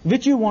form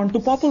which you want to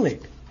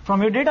populate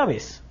from your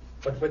database.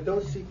 But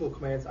those SQL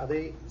commands, are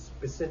they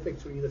specific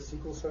to either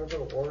SQL Server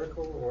or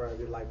Oracle, or are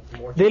they like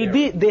more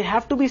generic? They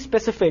have to be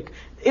specific.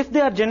 If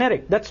they are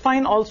generic, that's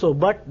fine also.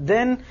 But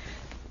then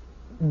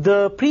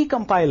the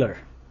pre-compiler,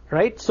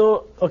 right?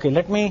 So okay,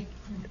 let me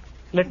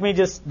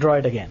just draw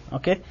it again.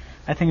 Okay,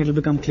 I think it will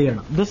become clear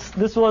now.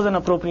 This was an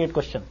appropriate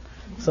question.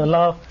 So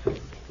allow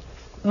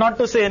not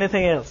to say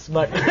anything else,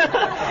 but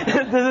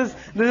this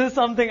is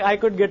something I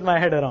could get my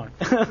head around.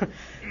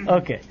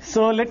 Okay,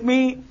 so let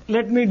me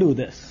do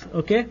this.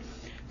 Okay,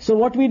 so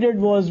what we did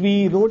was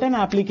we wrote an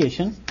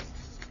application,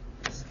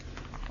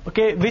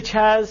 okay, which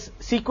has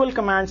SQL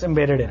commands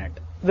embedded in it.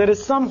 There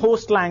is some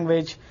host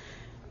language.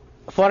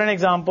 For an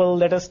example,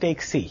 let us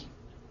take C.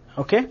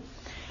 Okay,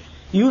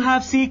 you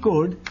have C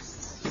code,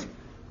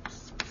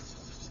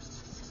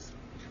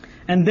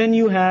 and then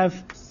you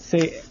have,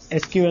 say,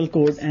 SQL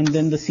code, and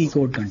then the C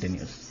code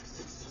continues.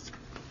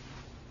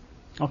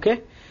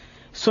 Okay,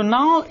 so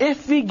now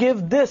if we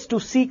give this to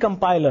C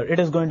compiler, it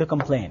is going to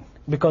complain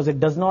because it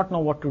does not know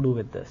what to do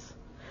with this.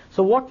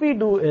 So what we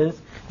do is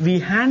we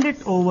hand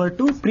it over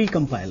to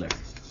pre-compiler.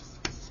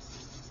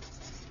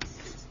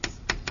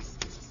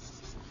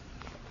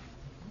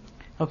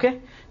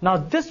 Okay, now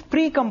this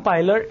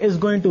pre-compiler is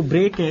going to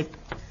break it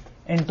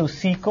into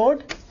C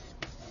code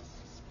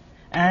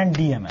and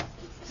DML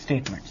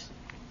statements.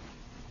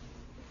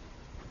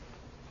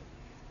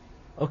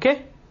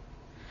 Okay,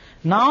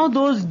 now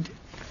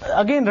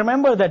again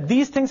remember that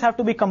these things have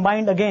to be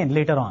combined again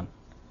later on.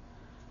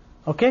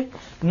 Okay,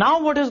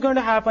 now what is going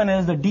to happen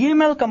is the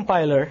DML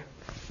compiler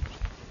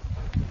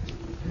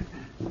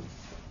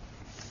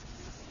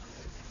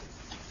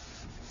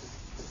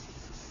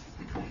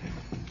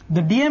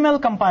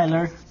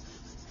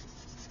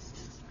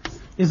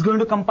is going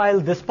to compile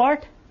this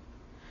part,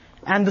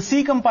 and the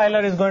C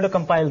compiler is going to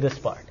compile this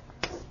part.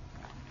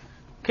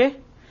 Okay,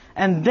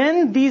 and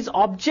then these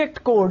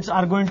object codes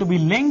are going to be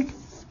linked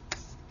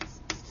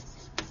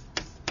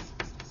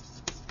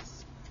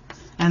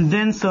and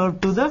then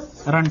served to the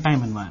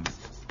runtime environment.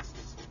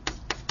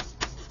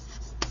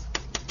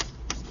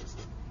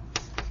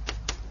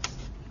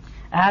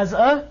 As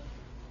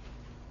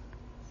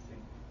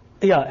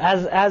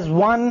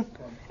one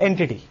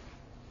entity.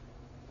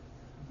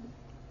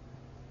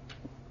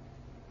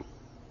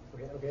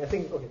 Okay, I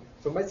think, okay.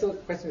 So my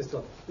question is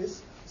still,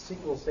 this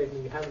SQL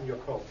statement you have in your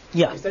code,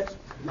 yeah, is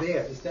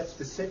that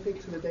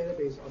specific to the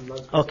database or not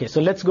specific? Okay, so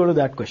let's go to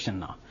that question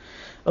now.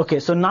 Okay,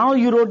 so now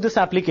you wrote this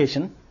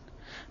application.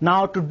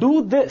 Now to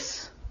do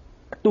this,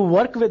 to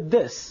work with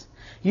this,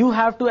 you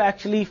have to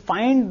actually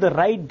find the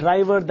right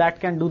driver that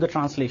can do the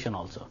translation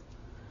also.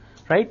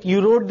 Right?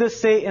 You wrote this,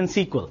 say, in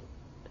SQL,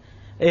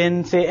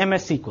 in, say,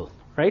 MS SQL,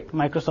 right?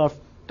 Microsoft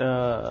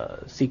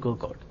SQL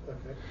code.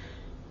 Okay.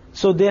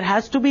 So there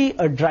has to be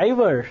a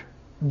driver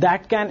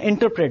that can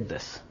interpret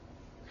this.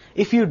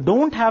 If you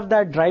don't have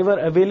that driver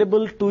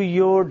available to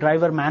your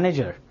driver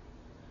manager,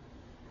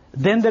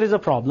 then there is a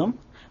problem.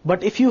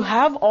 But if you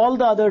have all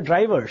the other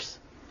drivers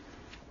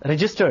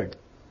registered,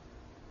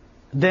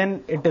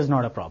 then it is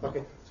not a problem.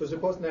 Okay, so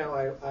suppose now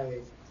I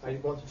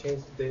want to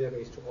change the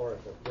database to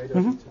Oracle. Where do I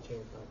need to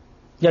change that?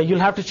 Yeah, you'll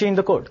have to change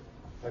the code.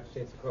 I have to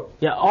change the code.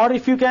 Yeah, or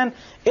if you can,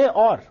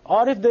 or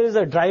if there is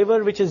a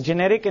driver which is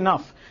generic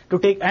enough to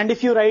take, and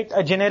if you write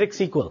a generic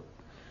SQL,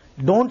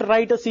 don't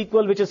write a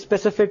SQL which is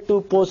specific to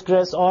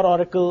Postgres or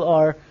Oracle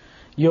or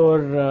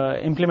your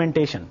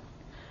implementation.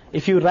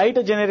 If you write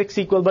a generic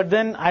SQL, but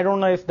then I don't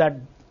know if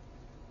that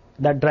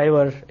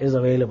driver is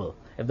available.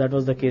 If that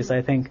was the case,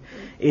 I think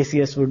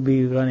ACS would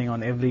be running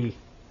on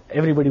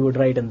everybody would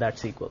write in that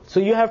SQL. So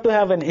you have to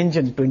have an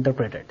engine to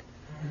interpret it.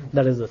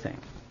 That is the thing.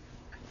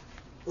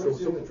 What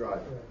is in the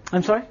driver?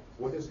 I'm sorry?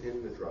 What is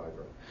in the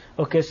driver?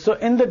 Okay, so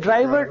in the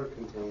driver... Does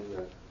the driver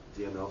contain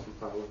the DML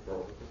compiler for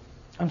Oracle?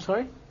 I'm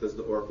sorry? Does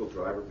the Oracle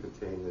driver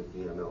contain the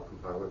DML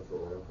compiler for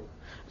Oracle?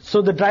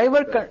 So the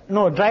driver...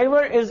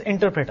 driver is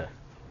interpreter.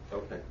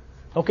 Okay.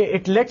 Okay,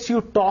 it lets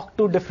you talk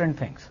to different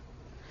things.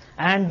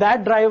 And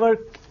that driver,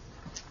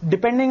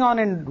 depending on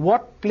in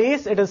what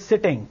place it is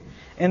sitting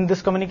in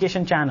this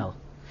communication channel,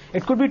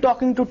 it could be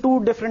talking to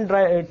two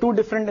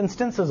different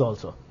instances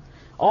also.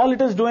 All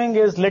it is doing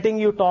is letting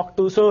you talk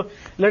to. So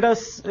let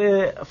us,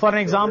 for an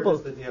example.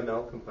 Where does the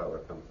DML compiler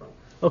come from?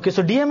 Okay,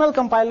 so DML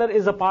compiler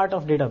is a part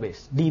of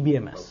database,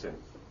 DBMS. Okay.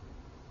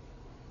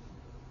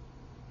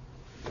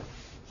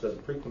 So the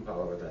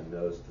pre-compiler then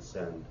knows to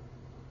send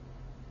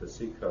the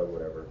C code,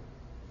 whatever,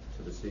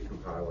 to the C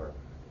compiler,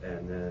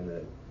 and then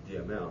the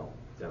DML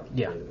down to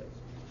the database.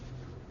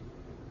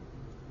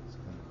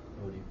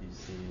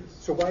 ODBC is.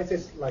 So why is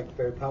this like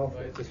very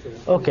powerful?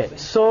 Okay,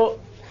 so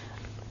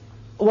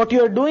what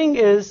you are doing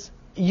is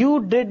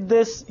you did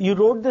this, you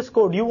wrote this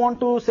code. You want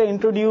to say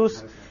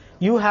introduce.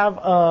 You have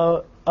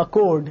a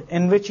code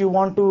in which you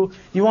want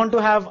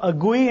to have a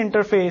GUI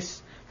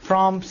interface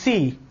from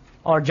C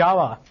or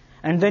Java,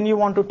 and then you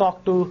want to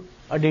talk to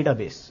a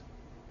database,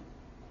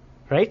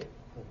 right?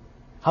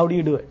 How do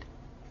you do it?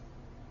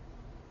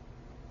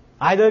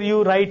 Either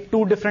you write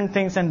two different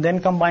things and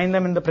then combine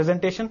them in the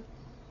presentation,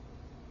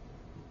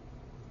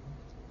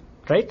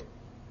 right?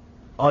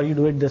 Or you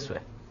do it this way.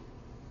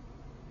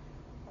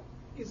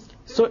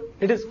 So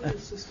it is a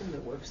system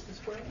that works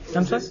this way?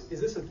 I'm sorry? Is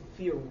this a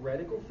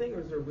theoretical thing, or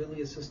is there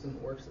really a system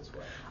that works this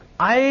way?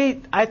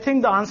 I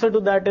think the answer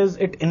to that is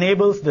it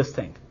enables this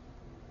thing.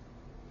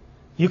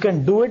 You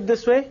can do it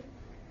this way.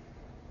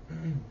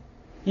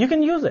 You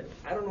can use it.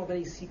 I don't know of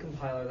any C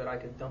compiler that I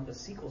could dump a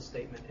SQL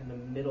statement in the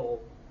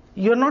middle.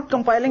 You're not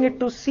compiling it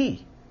to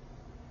C.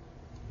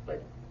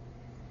 Like,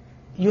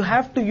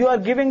 You are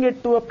giving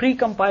it to a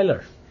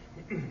pre-compiler.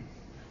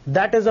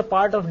 That is a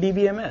part of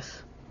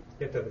DBMS.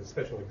 You have to have a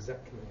special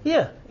exec command.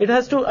 Yeah, it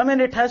has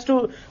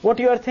to, what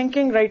you are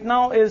thinking right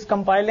now is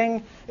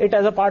compiling it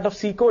as a part of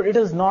C code. It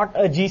is not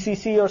a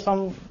GCC or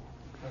some, okay.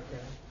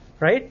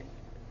 right?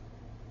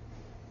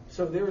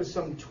 So there is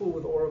some tool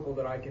with Oracle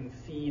that I can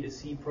feed a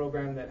C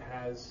program that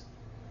has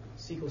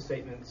SQL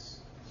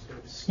statements.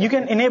 Sort of You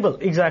can enable,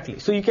 exactly.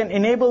 So you can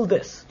enable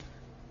this.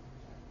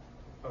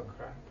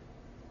 Okay.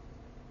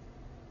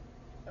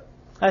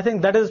 I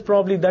think that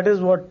is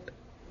what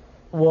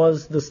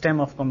was the stem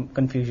of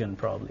confusion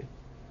probably.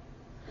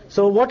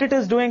 So what it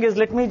is doing is,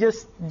 let me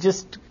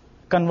just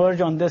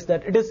converge on this,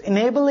 that it is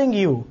enabling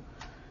you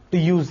to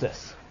use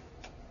this.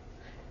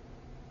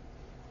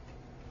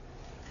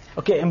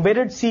 Okay,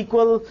 embedded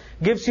SQL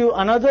gives you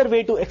another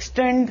way to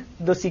extend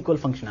the SQL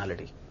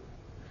functionality.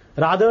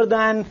 Rather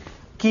than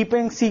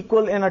keeping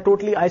SQL in a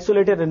totally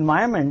isolated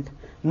environment,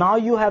 now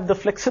you have the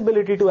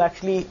flexibility to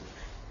actually.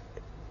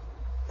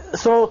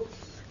 So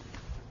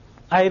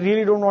I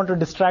really don't want to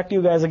distract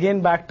you guys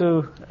again back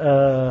to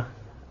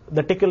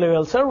the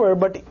TickleAL server,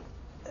 but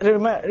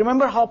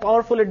remember how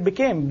powerful it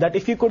became, that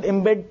if you could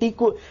embed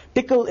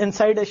Tickle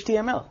inside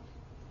HTML.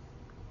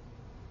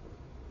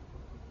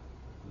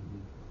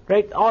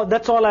 Right?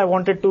 That's all I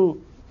wanted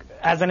to,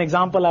 as an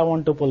example, I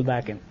want to pull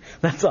back in.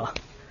 That's all.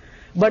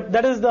 But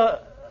that is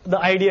the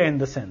idea in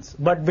the sense.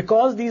 But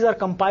because these are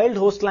compiled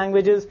host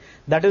languages,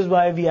 that is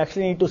why we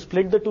actually need to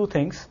split the two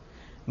things,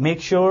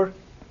 make sure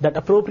that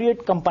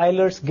appropriate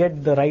compilers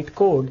get the right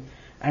code,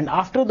 and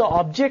after the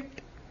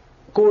object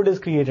code is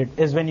created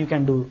is when you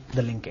can do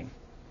the linking.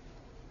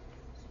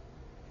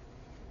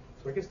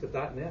 So I guess the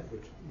 .NET,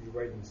 which you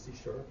write in C#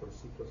 or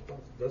C++,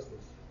 does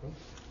this. Huh?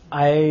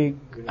 I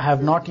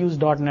have not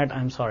used .NET.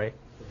 I'm sorry.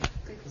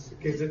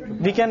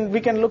 We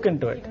can look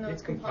into it.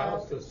 It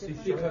compiles to C#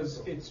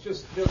 Because it's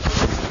just there's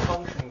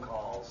function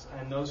calls,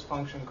 and those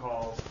function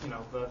calls,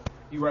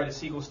 you write a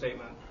SQL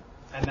statement,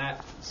 and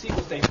that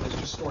SQL statement is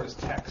just stored as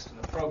text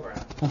in the program.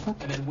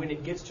 And then when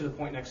it gets to the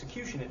point in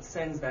execution, it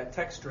sends that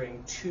text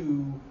string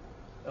to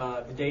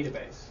the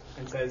database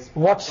and says.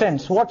 What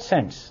sense? What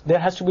sense? There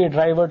has to be a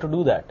driver to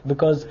do that,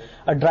 because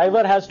a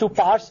driver has to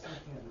parse.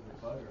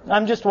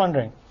 I'm just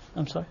wondering.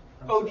 I'm sorry.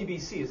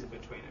 ODBC is in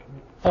between it.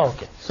 Oh,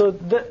 okay. So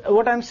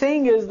what I'm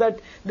saying is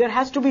that there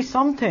has to be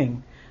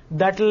something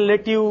that will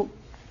let you,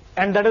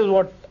 and that is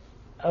what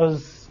I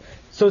was.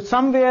 So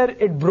somewhere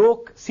it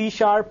broke C#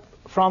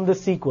 from the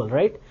SQL,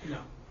 right? No.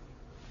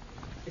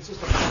 It's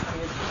just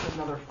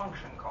another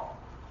function call.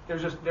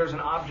 There's an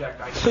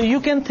object. So you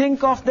can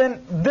think of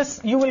then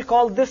this. You will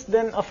call this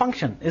then a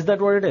function. Is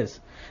that what it is?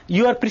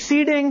 You are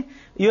preceding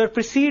your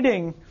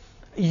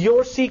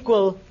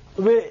SQL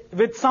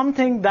with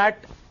something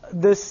that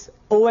this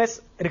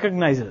OS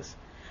recognizes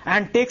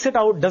and takes it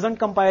out, doesn't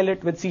compile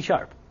it with C#.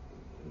 No,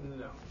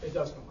 it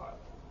does compile.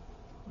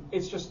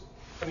 It's just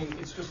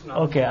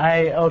not.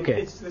 Okay,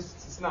 okay.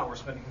 It's not worth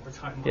spending more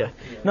time on. Yeah.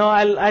 No,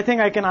 I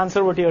think I can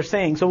answer what you're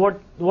saying. So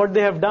what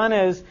they have done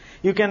is,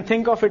 you can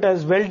think of it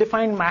as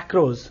well-defined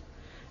macros,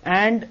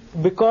 and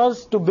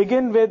because to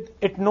begin with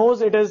it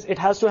knows it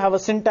has to have a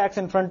syntax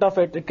in front of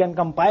it, it can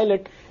compile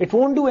it. It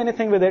won't do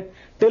anything with it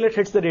till it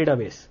hits the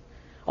database.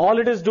 All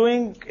it is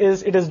doing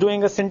is it is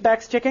doing a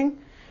syntax checking.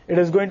 It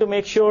is going to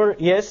make sure,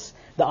 yes,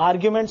 the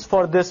arguments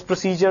for this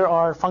procedure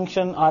or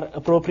function are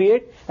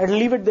appropriate, and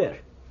leave it there.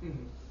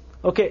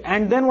 Okay,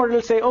 and then what it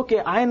will say,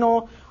 okay, I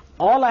know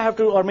all I have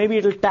to, or maybe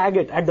it'll tag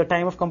it at the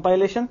time of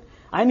compilation.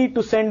 I need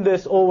to send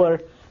this over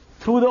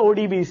through the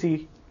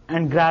ODBC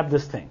and grab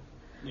this thing.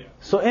 Yeah.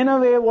 So in a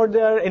way, what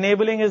they are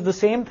enabling is the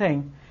same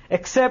thing,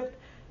 except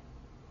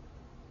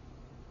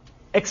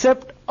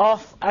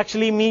of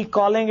actually me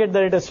calling it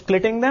that it is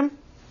splitting them.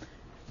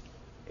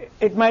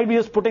 It might be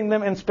just putting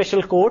them in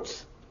special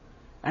quotes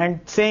and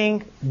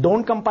saying,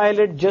 don't compile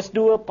it, just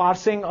do a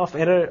parsing of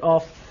error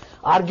of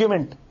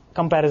argument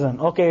comparison.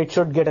 Okay, it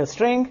should get a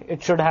string,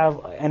 it should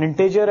have an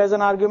integer as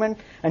an argument,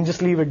 and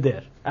just leave it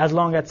there, as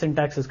long as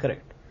syntax is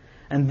correct.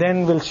 And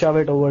then we'll shove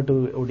it over to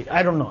OD.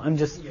 I don't know,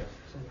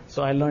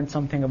 so I learned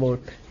something about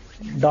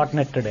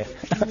 .NET today.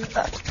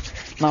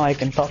 Now I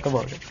can talk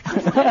about it.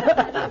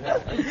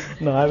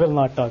 No, I will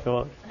not talk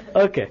about it.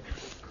 Okay.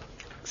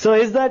 So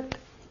is that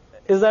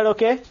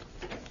okay?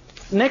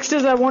 Next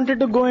is I wanted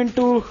to go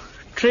into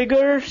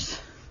triggers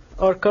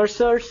or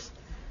cursors.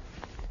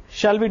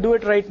 Shall we do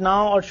it right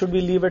now, or should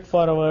we leave it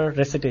for our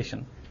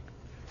recitation?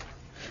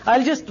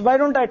 Why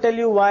don't I tell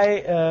you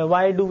why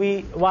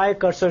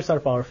cursors are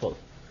powerful?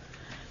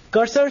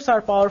 Cursors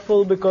are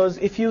powerful because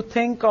if you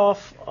think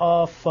of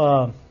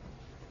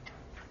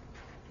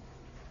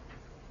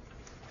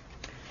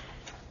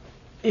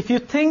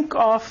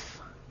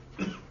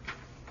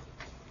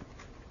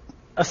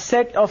a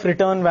set of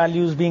return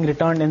values being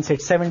returned in, say,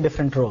 7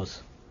 different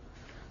rows.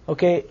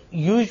 Okay,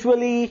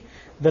 usually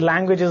the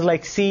languages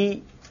like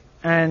C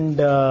and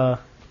Java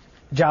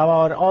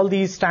or all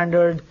these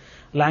standard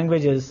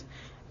languages,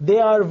 they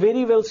are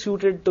very well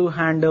suited to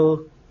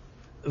handle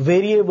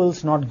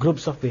variables, not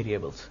groups of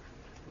variables.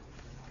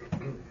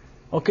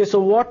 Okay, so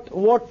what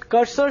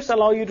cursors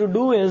allow you to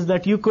do is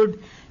that you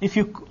could, if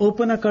you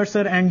open a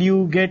cursor and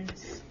you get,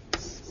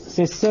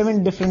 say,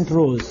 7 different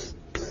rows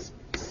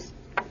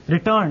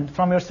returned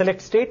from your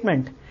select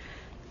statement,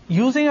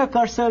 using a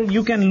cursor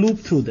you can loop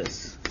through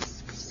this.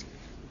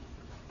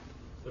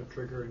 So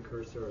trigger and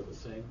cursor are the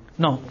same?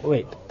 No,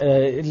 wait.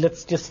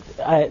 Let's just.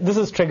 This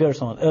is triggers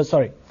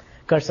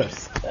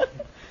cursors.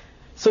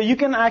 So you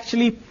can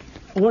actually,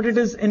 what it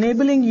is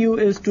enabling you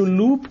is to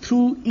loop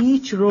through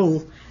each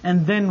row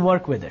and then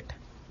work with it.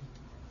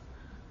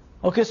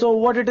 Okay, so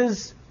what it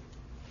is.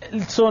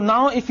 So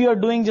now if you are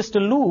doing just a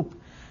loop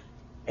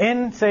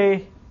in,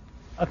 say,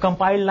 a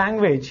compiled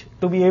language,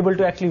 to be able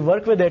to actually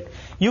work with it,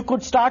 you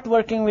could start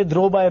working with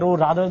row by row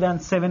rather than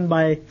 7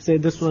 by, say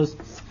this was.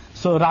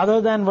 So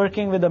rather than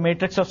working with a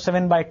matrix of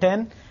 7 by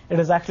 10, it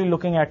is actually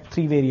looking at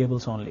 3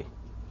 variables only,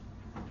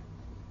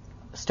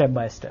 step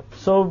by step.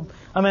 So,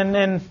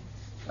 and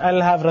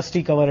I'll have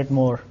Rusty cover it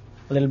a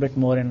little bit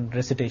more in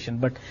recitation.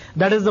 But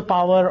that is the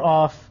power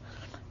of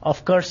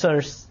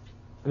cursors,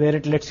 where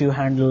it lets you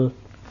handle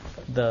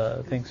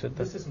the things with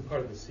this. This isn't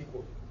part of the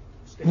SQL.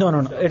 No,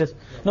 it is.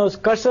 No,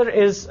 cursor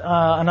is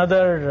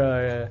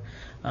another.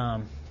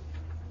 Can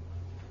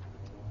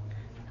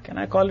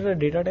I call it a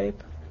data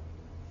type?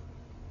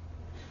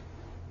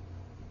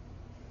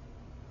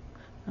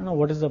 I don't know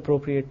what is the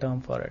appropriate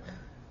term for it.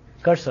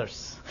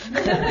 Cursors.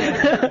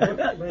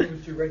 What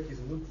language do you write these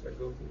loops that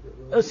go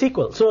through the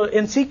SQL. So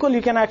in SQL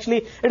you can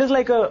actually, it is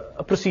like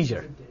a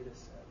procedure.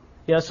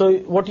 Yeah, so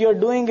what you are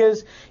doing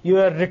is you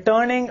are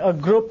returning a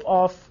group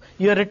of,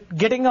 you are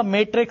getting a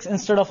matrix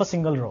instead of a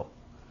single row.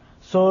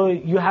 So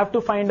you have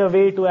to find a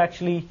way to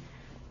actually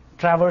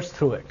traverse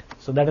through it.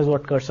 So that is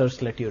what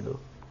cursors let you do.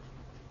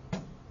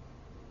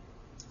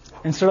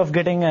 Instead of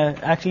getting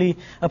actually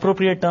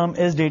appropriate term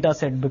is data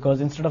set,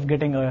 because instead of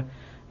getting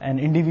an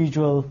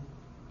individual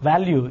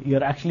value,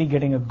 you're actually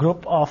getting a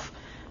group of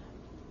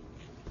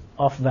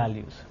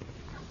values.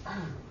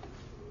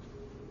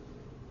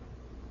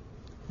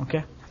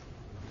 Okay.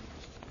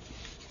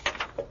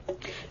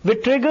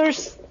 With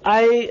triggers,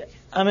 I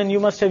mean,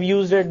 you must have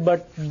used it,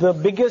 but the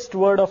biggest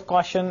word of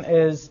caution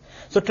is,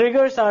 so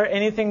triggers are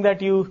anything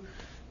that you,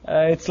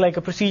 it's like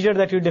a procedure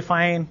that you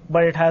define,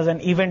 but it has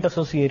an event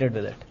associated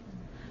with it.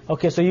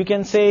 Okay, so you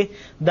can say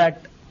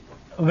that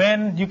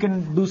when you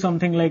can do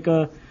something like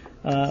I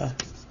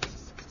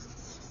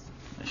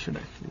should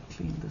actually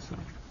clean this up.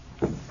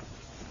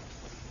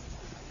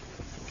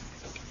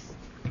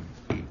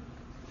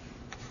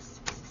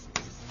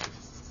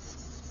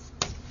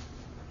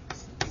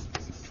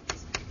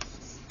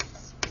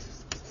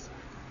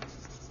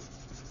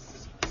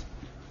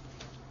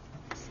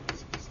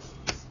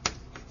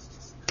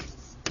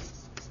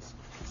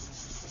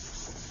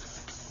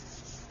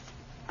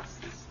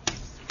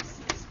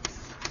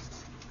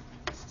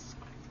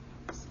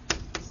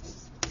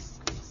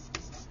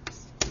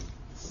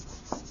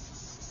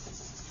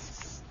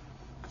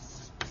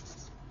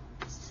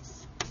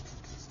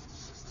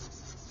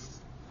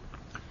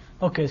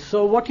 Okay,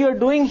 so what you're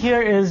doing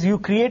here is you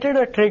created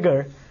a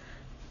trigger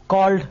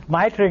called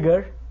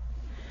myTrigger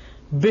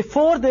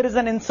before there is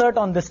an insert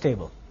on this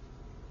table.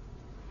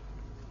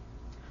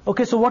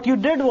 Okay, so what you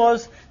did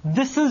was,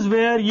 this is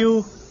where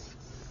you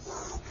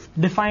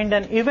defined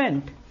an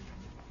event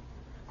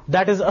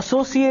that is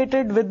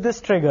associated with this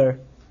trigger,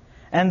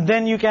 and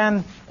then you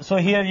can, so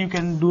here you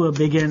can do a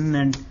begin,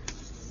 and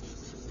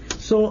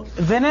so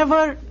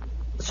whenever,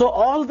 so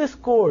all this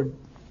code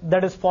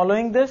that is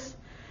following this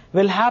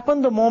will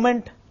happen the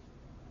moment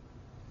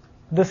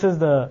this is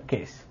the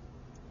case.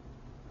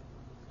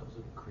 So is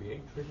it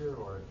create trigger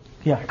or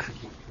Yeah.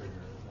 execute trigger?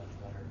 Is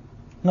that better?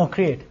 No,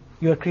 create.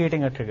 You are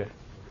creating a trigger.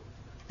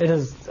 It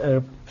is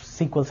a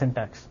SQL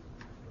syntax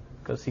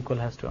because SQL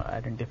has to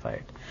identify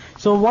it.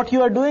 So what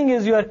you are doing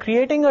is you are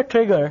creating a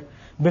trigger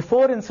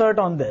before insert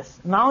on this.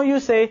 Now you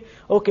say,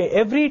 okay,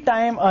 every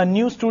time a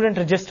new student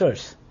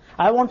registers,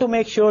 I want to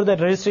make sure that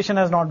registration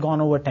has not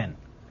gone over 10.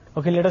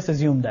 Okay, let us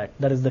assume that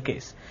is the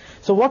case.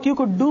 So what you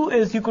could do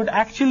is you could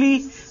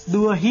actually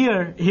do a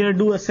here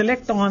do a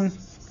select on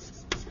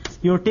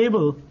your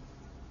table,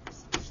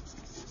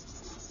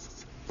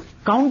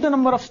 count the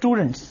number of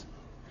students,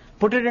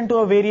 put it into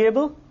a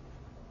variable,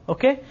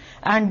 okay,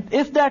 and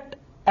if that,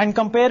 and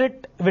compare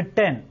it with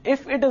 10.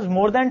 If it is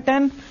more than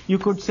 10, you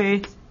could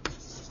say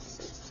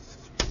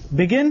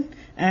begin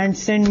and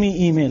send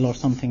me email or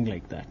something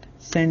like that.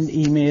 Send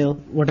email,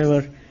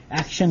 whatever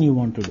action you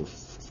want to do,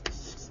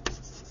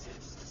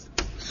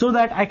 so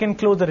that I can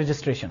close the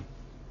registration.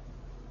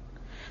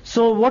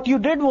 So what you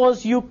did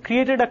was you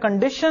created a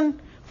condition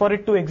for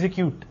it to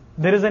execute.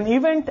 There is an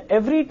event.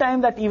 Every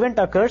time that event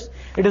occurs,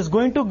 it is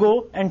going to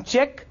go and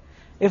check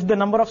if the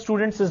number of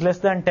students is less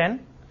than 10.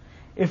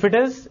 If it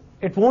is,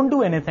 it won't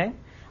do anything.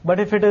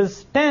 But if it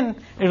is 10,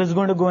 it is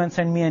going to go and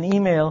send me an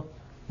email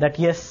that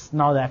yes,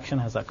 now the action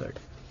has occurred.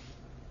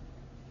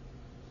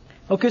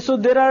 Okay, so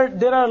there are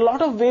a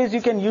lot of ways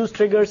you can use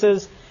triggers.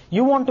 As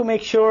you want to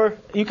make sure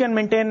you can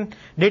maintain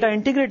data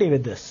integrity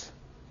with this.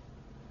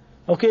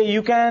 Okay,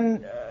 you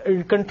can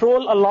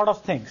control a lot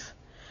of things.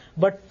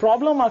 But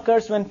problem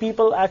occurs when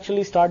people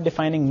actually start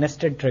defining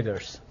nested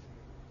triggers.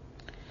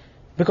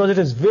 Because it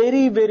is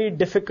very, very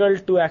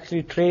difficult to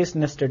actually trace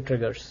nested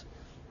triggers.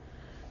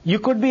 You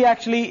could be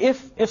actually,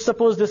 if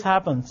suppose this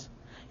happens,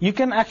 you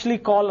can actually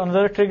call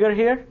another trigger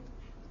here,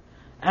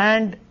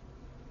 and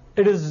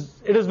it is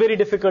very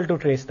difficult to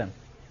trace them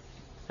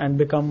and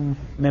become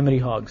memory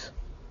hogs.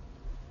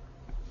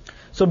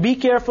 So be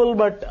careful,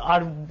 but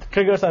our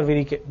triggers are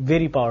very,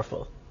 very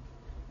powerful.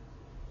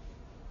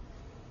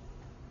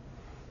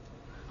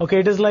 Okay,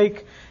 it is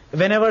like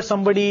whenever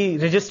somebody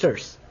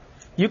registers,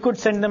 you could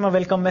send them a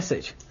welcome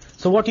message.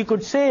 So what you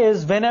could say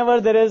is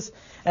whenever there is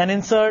an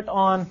insert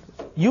on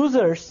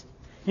users,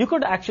 you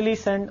could actually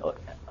send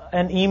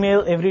an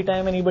email every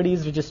time anybody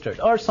is registered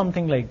or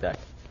something like that.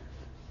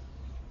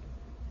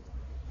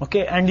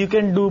 Okay, and you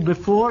can do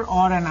before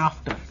or an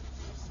after.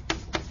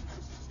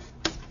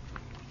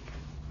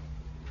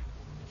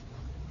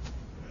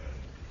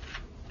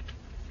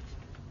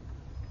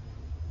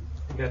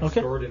 That's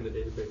Okay. stored in the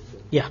database.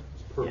 Yeah.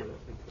 It's permanent.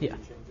 until Yeah. you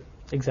change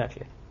it.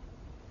 Exactly.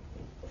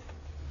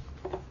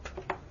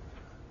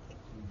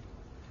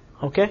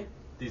 Okay?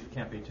 These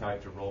can't be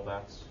tied to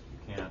rollbacks.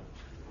 You can't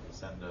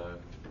send a.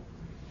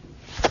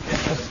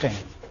 Sustain.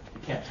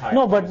 You can't tie.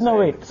 No, it but to, no, say,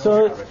 wait. don't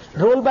So register.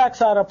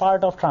 rollbacks are a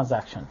part of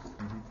transaction,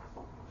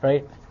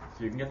 right?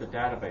 So you can get the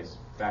database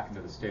back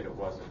into the state it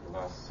was at the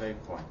last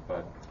save point,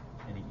 but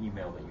any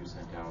email that you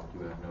sent out,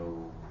 you have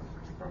no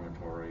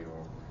confirmatory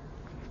or.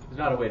 There's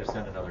not a way to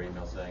send another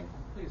email saying,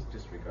 please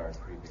disregard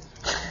previous.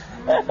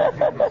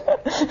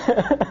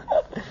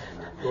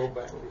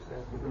 Rollback, you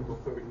said, Google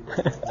 30.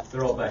 The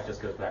rollback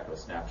just goes back to a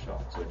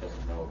snapshot, so it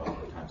doesn't know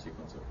about the time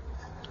sequence of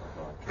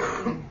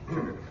triggered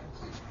events.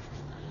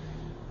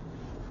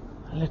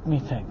 Let me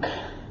think.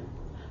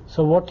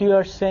 So what you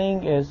are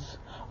saying is,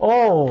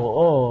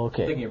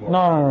 okay. Thinking of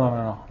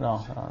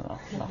No.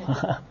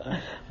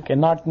 Okay,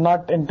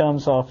 not in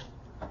terms of,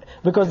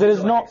 because there is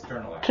So no like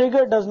external action.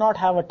 trigger does not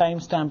have a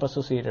timestamp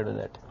associated with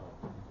it.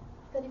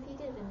 But if you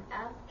did an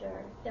after,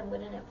 then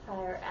wouldn't it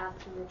fire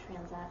after your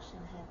transaction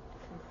had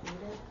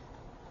completed?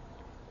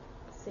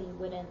 So you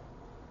wouldn't.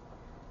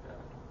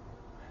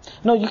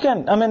 No, you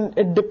can. I mean,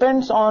 it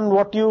depends on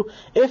what you.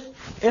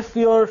 If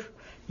your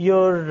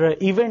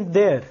event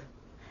there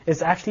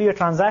is actually a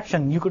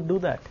transaction, you could do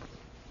that.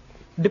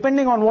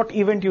 Depending on what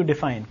event you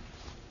define.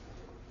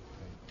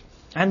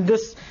 And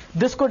this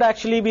could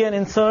actually be an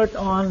insert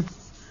on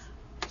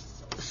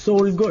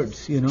sold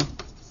goods,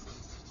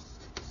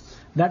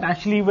 That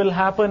actually will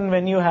happen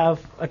when you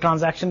have a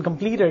transaction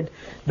completed.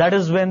 That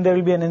is when there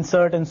will be an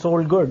insert in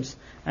sold goods,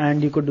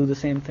 and you could do the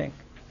same thing.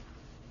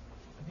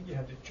 I think you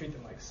have to treat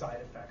them like side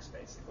effects,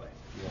 basically.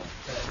 Yeah.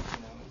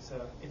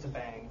 That, it's a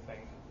bang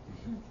thing.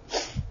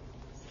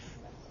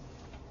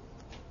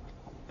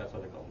 That's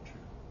what they call the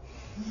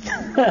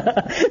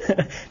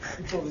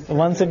trigger.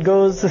 Once it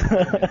goes,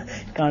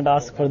 can't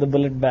ask for the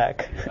bullet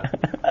back.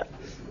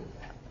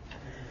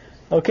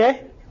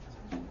 Okay?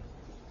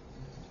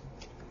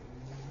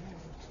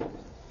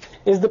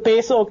 Is the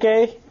pace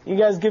okay? You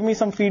guys give me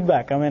some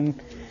feedback. I mean,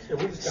 Yeah,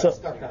 we just got So-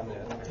 stuck on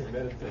that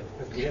embedded thing.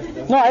 'cause we hadn't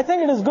done no, I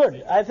think it is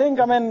good. I think,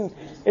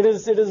 it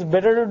is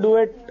better to do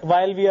it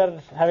while we are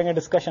having a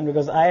discussion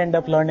because I end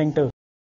up learning too.